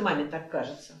просватанная, но это маме так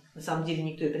кажется. На самом деле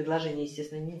никто ей предложение,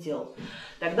 естественно, не делал.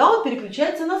 Тогда он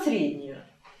переключается на среднюю.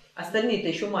 Остальные-то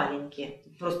еще маленькие.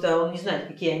 Просто он не знает,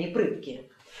 какие они прыткие.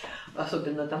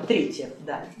 Особенно там третья,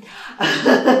 да.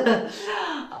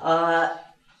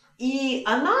 И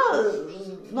она,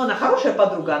 ну, она хорошая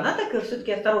подруга, она так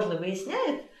все-таки осторожно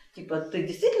выясняет, типа, ты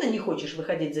действительно не хочешь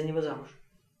выходить за него замуж?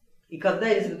 И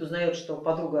когда Элизабет узнает, что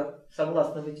подруга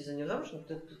согласна выйти за него замуж, ну,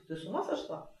 ты с ума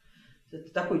сошла? Ты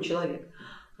такой человек.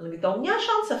 Она говорит, а у меня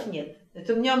шансов нет.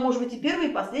 Это у меня, может быть, и первый,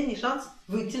 и последний шанс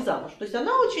выйти замуж. То есть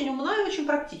она очень умна и очень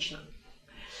практична.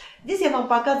 Здесь я вам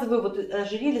показываю вот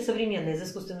ожерелье современное из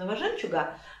искусственного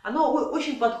жемчуга. Оно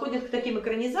очень подходит к таким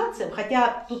экранизациям,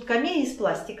 хотя тут камея из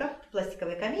пластика,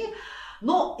 пластиковая камея.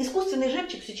 Но искусственный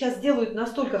жемчуг сейчас делают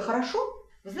настолько хорошо,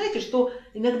 вы знаете, что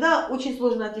иногда очень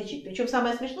сложно отличить. Причем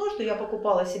самое смешное, что я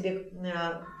покупала себе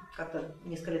как-то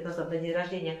несколько лет назад на день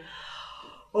рождения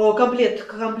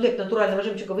комплект натурального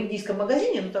жемчуга в индийском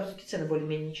магазине, но там все-таки цены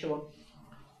более-менее ничего.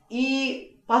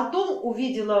 И потом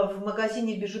увидела в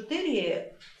магазине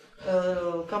бижутерии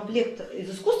комплект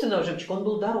из искусственного жемчуга, он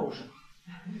был дороже.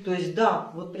 То есть,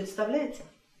 да, вот представляете?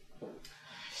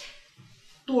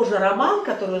 Тоже роман,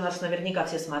 который у нас наверняка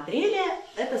все смотрели,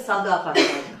 это «Сага о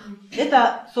фантазиях».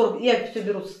 Это 40, я все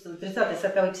беру с 30-е,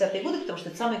 40-е, 50-е годы, потому что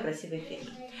это самые красивые фильмы.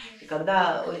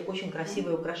 когда очень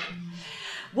красивые украшения.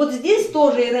 Вот здесь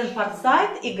тоже Ирен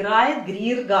Форсайт играет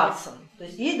Грир Гарсон. То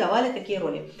есть ей давали такие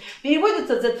роли.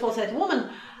 Переводится That Forsyth Woman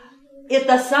 –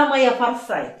 это самая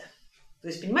Форсайт. То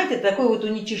есть, понимаете, это такое вот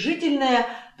уничижительное,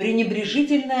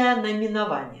 пренебрежительное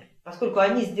наименование. Поскольку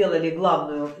они сделали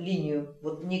главную линию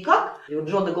вот никак, и вот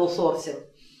Джона Голсорси,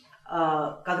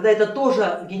 когда это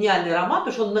тоже гениальный роман,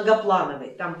 потому что он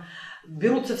многоплановый, там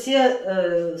берутся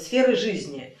все сферы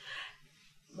жизни.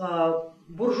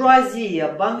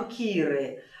 Буржуазия,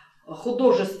 банкиры,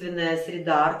 художественная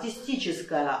среда,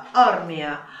 артистическая,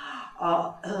 армия,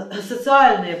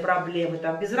 социальные проблемы,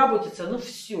 там, безработица, ну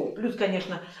все. Плюс,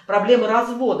 конечно, проблемы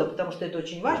развода, потому что это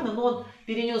очень важно, но он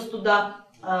перенес туда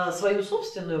свою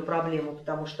собственную проблему,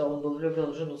 потому что он был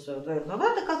влюблен в жену своего двоюродного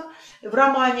брата, как в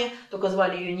романе, только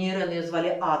звали ее не Ирен, ее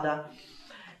звали Ада.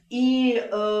 И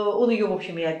он ее, в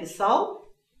общем, и описал.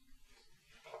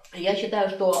 Я считаю,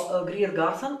 что Грир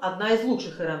Гарсон одна из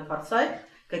лучших Ирен Форсайт,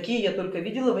 какие я только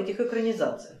видела в этих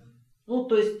экранизациях. Ну,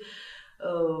 то есть,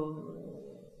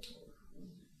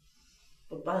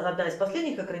 одна из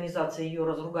последних экранизаций, ее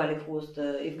разругали в хвост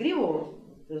и в гриву,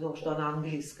 при том, что она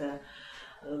английская.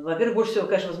 Во-первых, больше всего,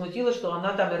 конечно, возмутило, что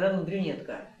она там Ирен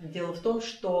брюнетка. Дело в том,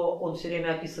 что он все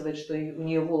время описывает, что у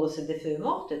нее волосы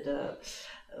дефюморт, это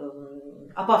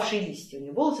опавшие листья, у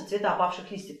нее волосы цвета опавших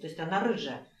листьев, то есть она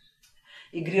рыжая.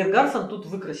 И Грир Гарсон тут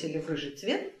выкрасили в рыжий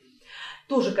цвет.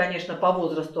 Тоже, конечно, по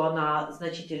возрасту она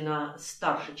значительно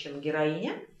старше, чем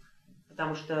героиня,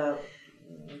 потому что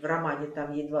в романе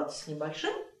там ей 20 с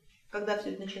небольшим, когда все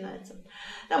это начинается.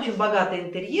 Там очень богатые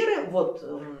интерьеры. Вот,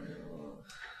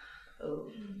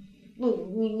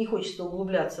 ну, не хочется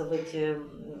углубляться в эти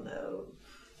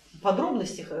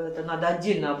подробности, это надо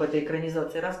отдельно об этой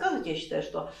экранизации рассказывать. Я считаю,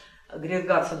 что Грир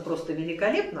Гарсон просто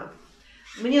великолепно.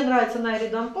 Мне нравится Найли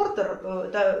Дан Портер,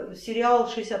 это сериал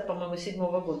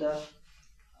 67-го года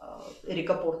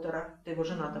Эрика Портера, его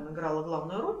жена там играла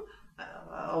главную роль,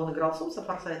 а он играл Сомса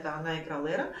Форсайта, она играла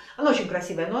Эрен. Она очень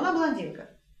красивая, но она блондинка.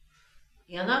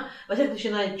 И она, во всяком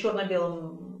случае, на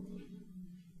черно-белом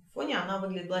фоне она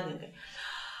выглядит блондинкой.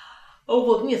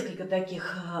 Вот несколько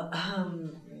таких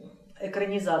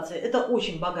экранизаций. Это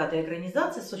очень богатая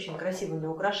экранизация с очень красивыми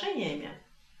украшениями.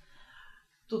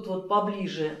 Тут вот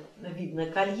поближе видно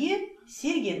колье,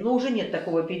 серьги, но уже нет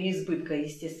такого переизбытка,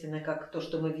 естественно, как то,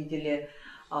 что мы видели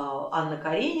Анна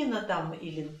Каренина там,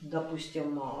 или,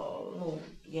 допустим, ну,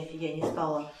 я не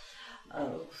стала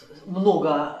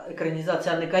много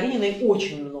экранизаций Анны Карениной,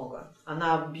 очень много.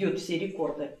 Она бьет все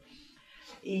рекорды.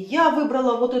 И я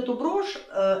выбрала вот эту брошь,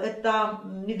 это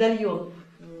медальон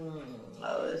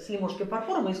с лиможским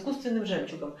фарфором и искусственным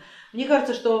жемчугом. Мне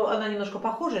кажется, что она немножко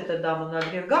похожа, эта дама, на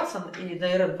Грир Гарсон и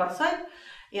на Ирен Форсайт,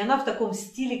 и она в таком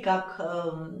стиле,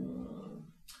 который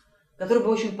бы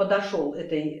очень подошел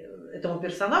этому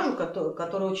персонажу,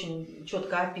 который очень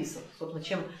четко описан. Собственно,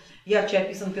 чем ярче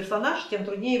описан персонаж, тем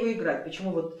труднее его играть.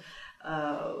 Почему вот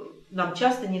нам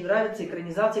часто не нравятся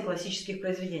экранизации классических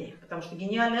произведений? Потому что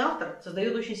гениальный автор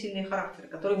создает очень сильные характеры,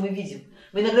 которые мы видим.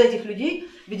 Мы иногда этих людей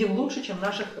видим лучше, чем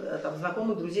наших там,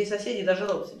 знакомых, друзей, соседей, даже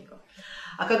родственников.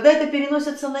 А когда это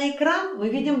переносится на экран, мы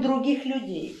видим других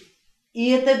людей.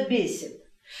 И это бесит.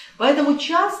 Поэтому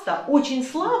часто очень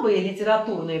слабые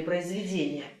литературные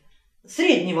произведения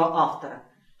среднего автора,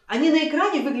 они на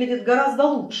экране выглядят гораздо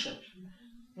лучше.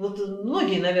 Вот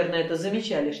многие, наверное, это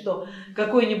замечали, что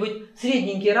какой-нибудь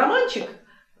средненький романчик,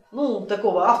 ну,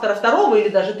 такого автора второго или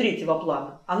даже третьего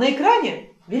плана, а на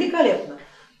экране великолепно.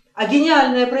 А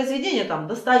гениальное произведение, там,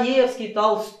 Достоевский,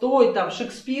 Толстой, там,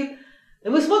 Шекспир, и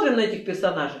мы смотрим на этих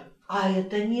персонажей, а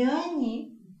это не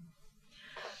они.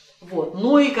 Вот.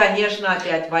 Ну и, конечно,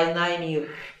 опять «Война и мир».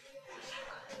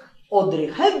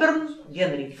 Одри Хепберн,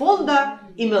 Генри Фонда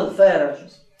и Мел Феррер.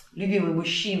 Любимый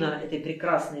мужчина этой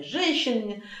прекрасной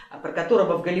женщины, про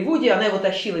которого в Голливуде она его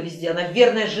тащила везде. Она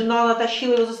верная жена, она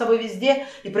тащила его за собой везде,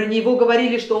 и про него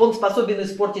говорили, что он способен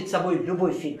испортить собой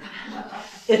любой фильм.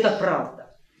 Это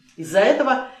правда. Из-за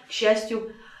этого, к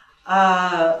счастью,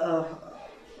 она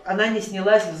не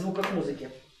снялась в звуках музыки.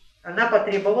 Она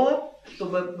потребовала,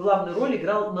 чтобы главную роль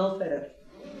играл Мел Феррер.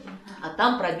 А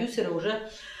там продюсеры уже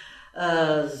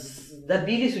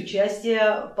добились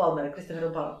участия Кристофера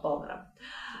Палмера,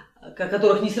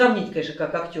 которых не сравнить, конечно,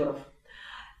 как актеров.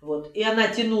 Вот. И она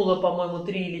тянула, по-моему,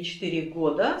 3 или 4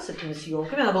 года с этими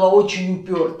съемками. Она была очень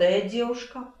упертая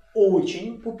девушка,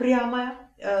 очень упрямая,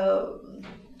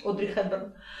 Одри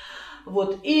Хепберн.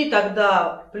 Вот. И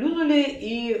тогда плюнули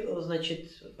и,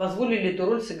 значит, позволили эту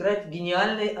роль сыграть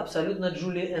гениальной абсолютно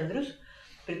Джулии Эндрюс.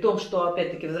 При том, что,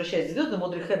 опять-таки, возвращаясь к звездам,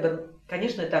 Одри Хепберн,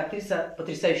 конечно, это актриса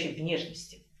потрясающей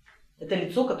внешности. Это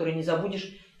лицо, которое не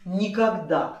забудешь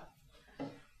никогда.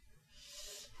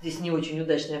 Здесь не очень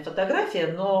удачная фотография,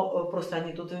 но просто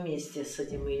они тут вместе с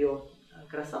этим ее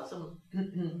красавцем.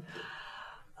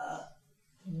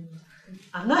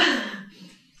 Она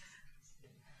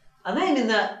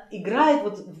именно играет,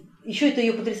 вот еще это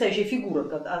ее потрясающая фигура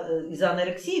из-за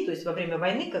анорексии, то есть во время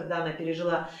войны, когда она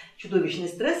пережила чудовищный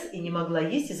стресс и не могла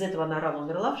есть, из-за этого она рано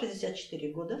умерла в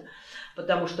 64 года,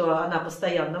 потому что она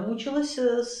постоянно мучилась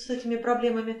с этими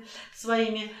проблемами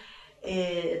своими. И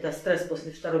это стресс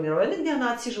после Второй мировой войны, где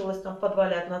она отсиживалась там в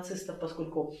подвале от нацистов,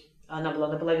 поскольку она была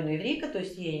наполовину еврейка, то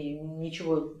есть ей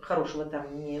ничего хорошего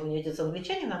там не... У нее отец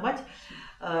англичанин, а мать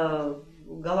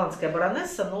голландская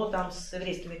баронесса, но там с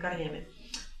еврейскими корнями.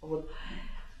 Вот.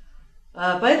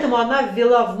 Поэтому она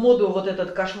ввела в моду вот эту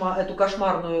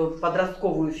кошмарную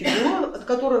подростковую фигуру,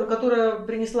 которая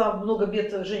принесла много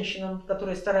бед женщинам,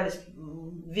 которые старались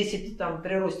весить там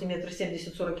при росте 1,70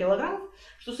 м 40 килограммов,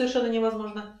 что совершенно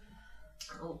невозможно.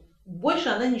 Больше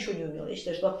она ничего не умела. Я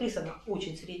считаю, что актриса она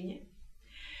очень средняя.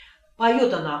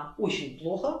 Поет она очень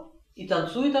плохо и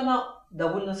танцует она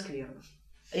довольно скверно.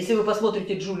 Если вы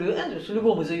посмотрите Джулию Эндрюс, в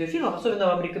любом из ее фильмов, особенно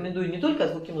вам рекомендую не только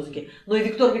 «Звуки музыки», но и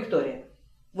 «Виктор Виктория».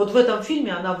 Вот в этом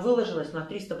фильме она выложилась на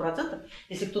 300%.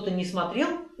 Если кто-то не смотрел,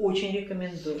 очень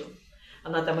рекомендую.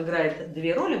 Она там играет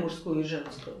две роли, мужскую и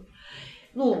женскую.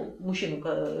 Ну,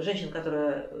 женщину,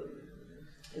 которая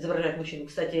изображает мужчину.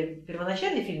 Кстати,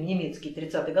 первоначальный фильм, немецкий,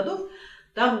 30-х годов,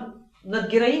 там над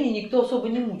героиней никто особо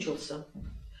не мучился.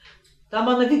 Там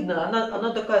она видно,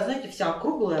 она такая, знаете, вся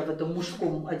округлая в этом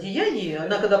мужском одеянии.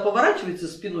 Она когда поворачивается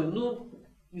спиной, ну,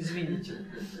 извините.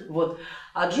 Вот.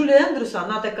 А Джулия Эндрюс,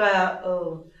 она такая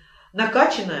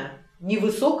накачанная,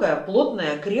 невысокая,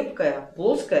 плотная, крепкая,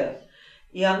 плоская.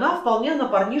 И она вполне на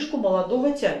парнишку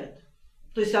молодого тянет.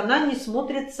 То есть она не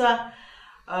смотрится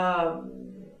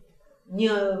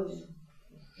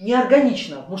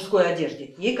неорганично в мужской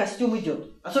одежде. Ей костюм идет.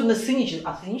 Особенно сценический.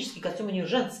 А сценический костюм у нее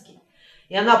женский.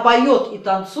 И она поет и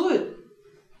танцует,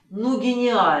 ну,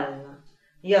 гениально.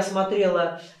 Я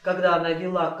смотрела, когда она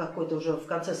вела какой-то уже в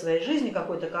конце своей жизни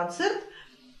какой-то концерт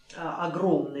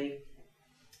огромный,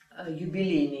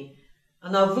 юбилейный.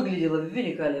 Она выглядела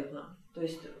великолепно. То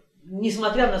есть,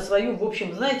 несмотря на свою, в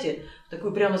общем, знаете,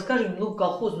 такую, прямо скажем, ну,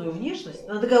 колхозную внешность,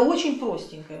 она такая очень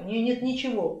простенькая, у нее нет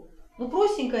ничего. Ну,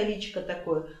 простенькое личико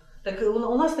такое. Так,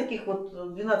 у нас таких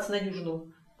вот 12 на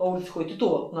дюжину по улице ходит, и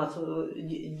то у нас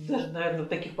даже, наверное,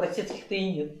 таких простецких-то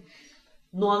и нет.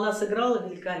 Но она сыграла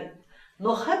великолепно.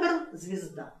 Но Хабер –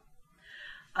 звезда.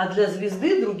 А для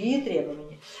звезды другие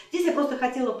требования. Здесь я просто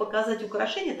хотела показать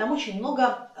украшения. Там очень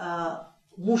много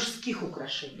мужских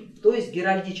украшений, то есть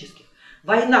геральдических.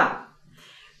 Война,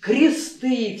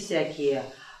 кресты всякие,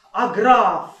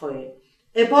 аграфы,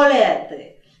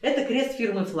 эполеты. Это крест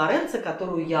фирмы Флоренция,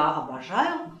 которую я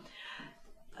обожаю.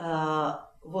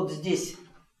 Вот здесь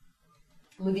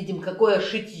мы видим, какое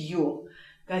шитье,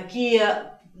 какие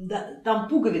там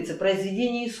пуговицы,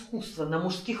 произведения искусства на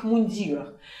мужских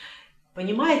мундирах.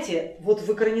 Понимаете, вот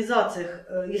в экранизациях,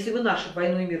 если вы наш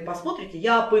 «Войну и мир» посмотрите,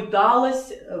 я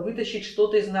пыталась вытащить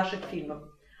что-то из наших фильмов.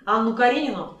 Анну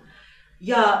Каренину,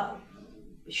 я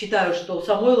считаю, что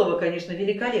Самойлова, конечно,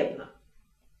 великолепна.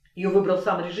 Ее выбрал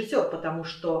сам режиссер, потому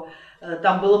что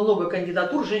там было много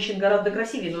кандидатур, женщин гораздо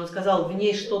красивее, но он сказал, в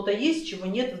ней что-то есть, чего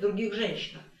нет в других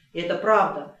женщинах. И это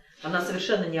правда, она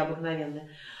совершенно необыкновенная.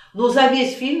 Но за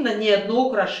весь фильм на ни одно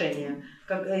украшение,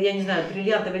 как, я не знаю,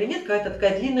 бриллиантовое или нет, какая-то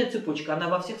такая длинная цепочка, она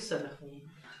во всех сценах в ней.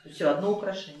 Все, одно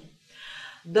украшение.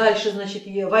 Дальше, значит,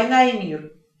 «Война и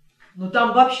мир». Ну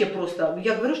там вообще просто,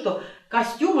 я говорю, что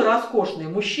костюмы роскошные,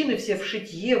 мужчины все в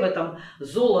шитье, в этом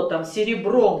золотом,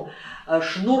 серебром,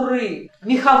 шнуры,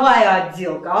 меховая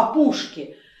отделка,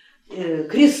 опушки,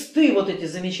 кресты вот эти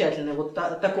замечательные, вот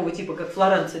такого типа, как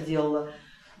Флоренция делала.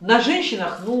 На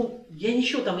женщинах, ну, я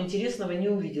ничего там интересного не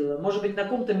увидела. Может быть, на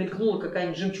ком-то мелькнула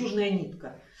какая-нибудь жемчужная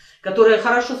нитка, которая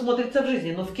хорошо смотрится в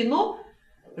жизни, но в кино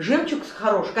жемчуг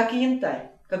хорош, как и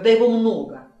янтарь, когда его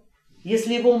много.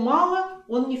 Если его мало,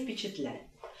 он не впечатляет.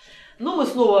 Но мы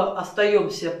снова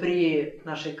остаемся при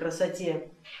нашей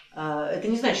красоте. Это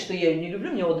не значит, что я ее не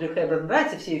люблю. Мне Одри Хепберн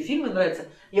нравится, все ее фильмы нравятся.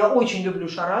 Я очень люблю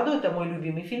 «Шараду», это мой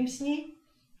любимый фильм с ней,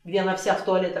 где она вся в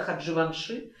туалетах от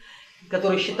Живанши,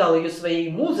 который считал ее своей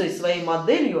музой, своей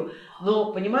моделью.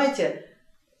 Но, понимаете,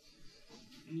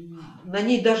 на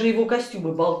ней даже его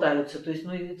костюмы болтаются. То есть,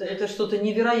 ну, это что-то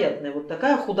невероятное. Вот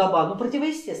такая худоба, ну,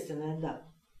 противоестественная, да.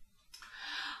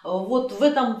 Вот в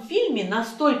этом фильме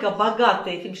настолько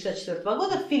богатые, фильм 1964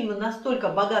 года, в фильме настолько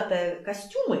богатые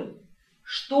костюмы,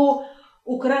 что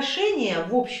украшения,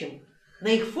 в общем, на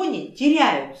их фоне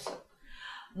теряются.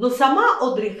 Но сама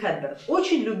Одри Хепберн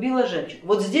очень любила жемчуг.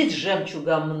 Вот здесь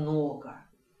жемчуга много.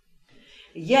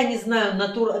 Я не знаю,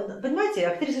 понимаете,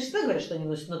 актрисы всегда говорят, что они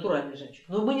носят натуральный жемчуг,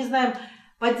 но мы не знаем,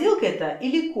 подделка это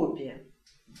или копия.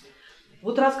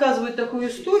 Вот рассказывают такую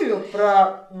историю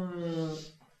про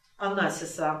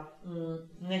Анасиса,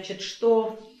 значит,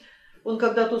 что он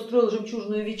когда-то устроил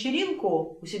жемчужную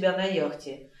вечеринку у себя на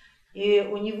яхте, и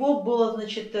у него было,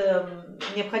 значит,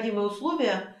 необходимое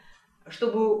условие,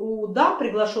 чтобы у дам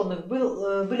приглашенных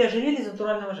были ожерелья из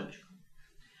натурального жемчуга.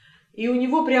 И у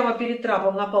него прямо перед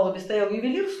трапом на палубе стоял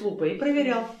ювелир с лупой и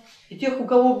проверял. И тех, у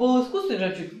кого был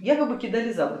искусственный жемчуг, якобы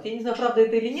кидали за борт. Я не знаю, правда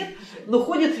это или нет, но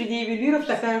ходит среди ювелиров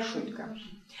такая шутка.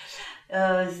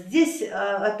 Здесь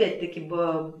опять-таки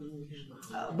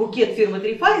букет фирмы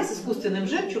Трифари с искусственным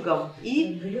жемчугом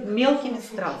и мелкими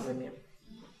стразами.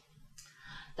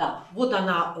 Так, вот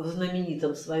она в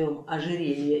знаменитом своем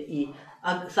ожерелье и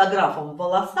с аграфом в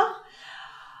волосах.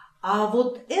 А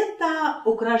вот это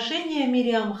украшение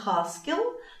Мириам Хаскел,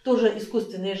 тоже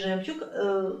искусственный жемчуг.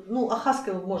 Ну, о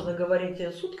Хаскел можно говорить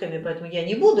сутками, поэтому я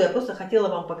не буду. Я просто хотела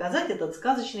вам показать этот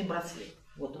сказочный браслет.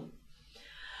 Вот он.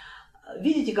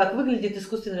 Видите, как выглядит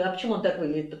искусственный? А почему он так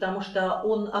выглядит? Потому что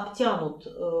он обтянут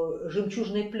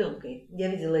жемчужной пленкой. Я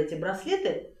видела эти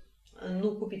браслеты.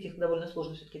 Ну, купить их довольно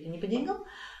сложно, все-таки это не по деньгам.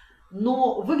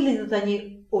 Но выглядят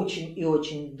они очень и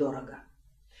очень дорого.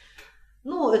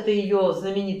 Ну, это ее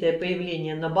знаменитое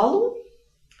появление на балу,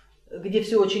 где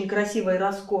все очень красиво и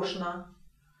роскошно.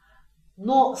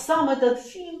 Но сам этот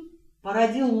фильм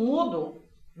породил моду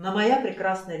на «Моя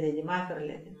прекрасная леди», «My Fair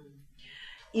Lady».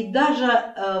 И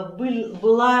даже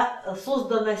была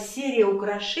создана серия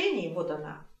украшений, вот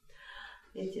она,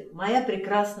 видите, «Моя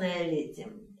прекрасная леди».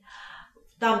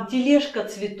 Там тележка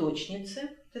цветочницы,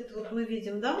 это вот мы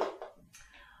видим, да?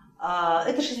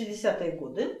 Это 60-е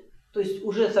годы. То есть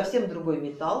уже совсем другой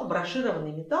металл,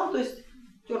 брошированный металл, то есть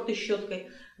тертый щеткой,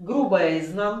 грубая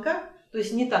изнанка, то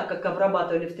есть не так, как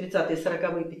обрабатывали в 30-е,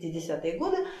 40-е, 50-е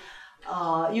годы.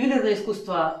 Ювелирное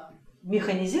искусство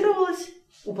механизировалось,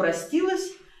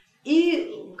 упростилось,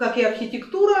 и, как и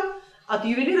архитектура, от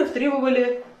ювелиров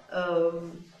требовали: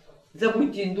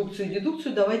 забудьте индукцию и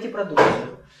дедукцию, давайте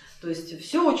продукцию. То есть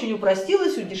все очень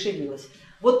упростилось, удешевилось.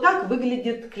 Вот так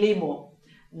выглядит клеймо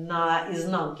на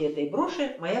изнанке этой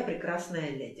броши «Моя прекрасная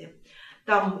леди».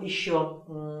 Там еще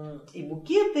и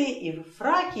букеты, и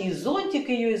фраки, и зонтик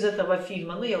ее из этого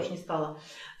фильма. Но я уж не стала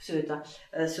все это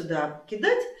сюда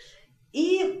кидать.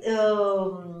 И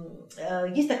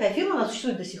есть такая фирма, она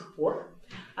существует до сих пор.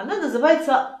 Она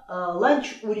называется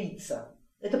 «Ланч у Рица».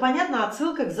 Это, понятно,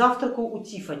 отсылка к «Завтраку у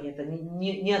Тиффани». Это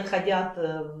не отходя от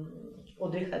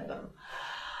Одри Хепберн.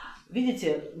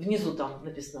 Видите, внизу там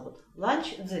написано вот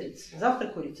 «Lunch at the Ritz»,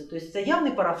 «Завтрак у Рица». То есть это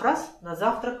явный парафраз на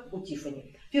 «Завтрак у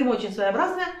Тиффани». Фирма очень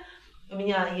своеобразная. У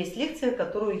меня есть лекция, в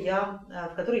которой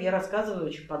я рассказываю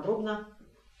очень подробно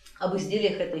об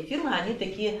изделиях этой фирмы. Они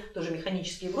такие тоже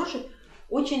механические броши,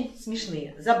 очень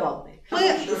смешные, забавные. Мы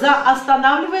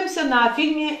останавливаемся на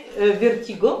фильме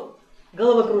 «Вертиго»,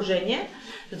 «Головокружение»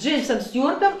 с Джеймсом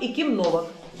Стюартом и Ким Новак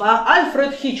по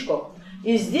Альфред Хичкок.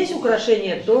 И здесь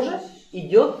украшение тоже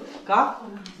идет как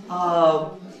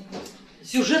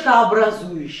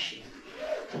сюжетообразующий.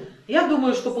 Я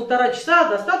думаю, что 1,5 часа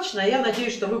достаточно. Я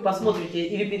надеюсь, что вы посмотрите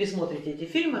или пересмотрите эти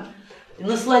фильмы и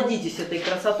насладитесь этой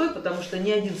красотой, потому что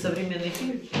ни один современный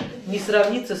фильм не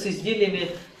сравнится с изделиями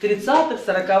 30-х,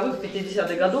 40-х,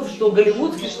 50-х годов, что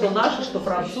голливудские, что наши, что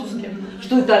французские,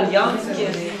 что итальянские.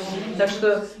 Так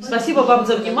что спасибо вам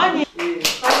за внимание.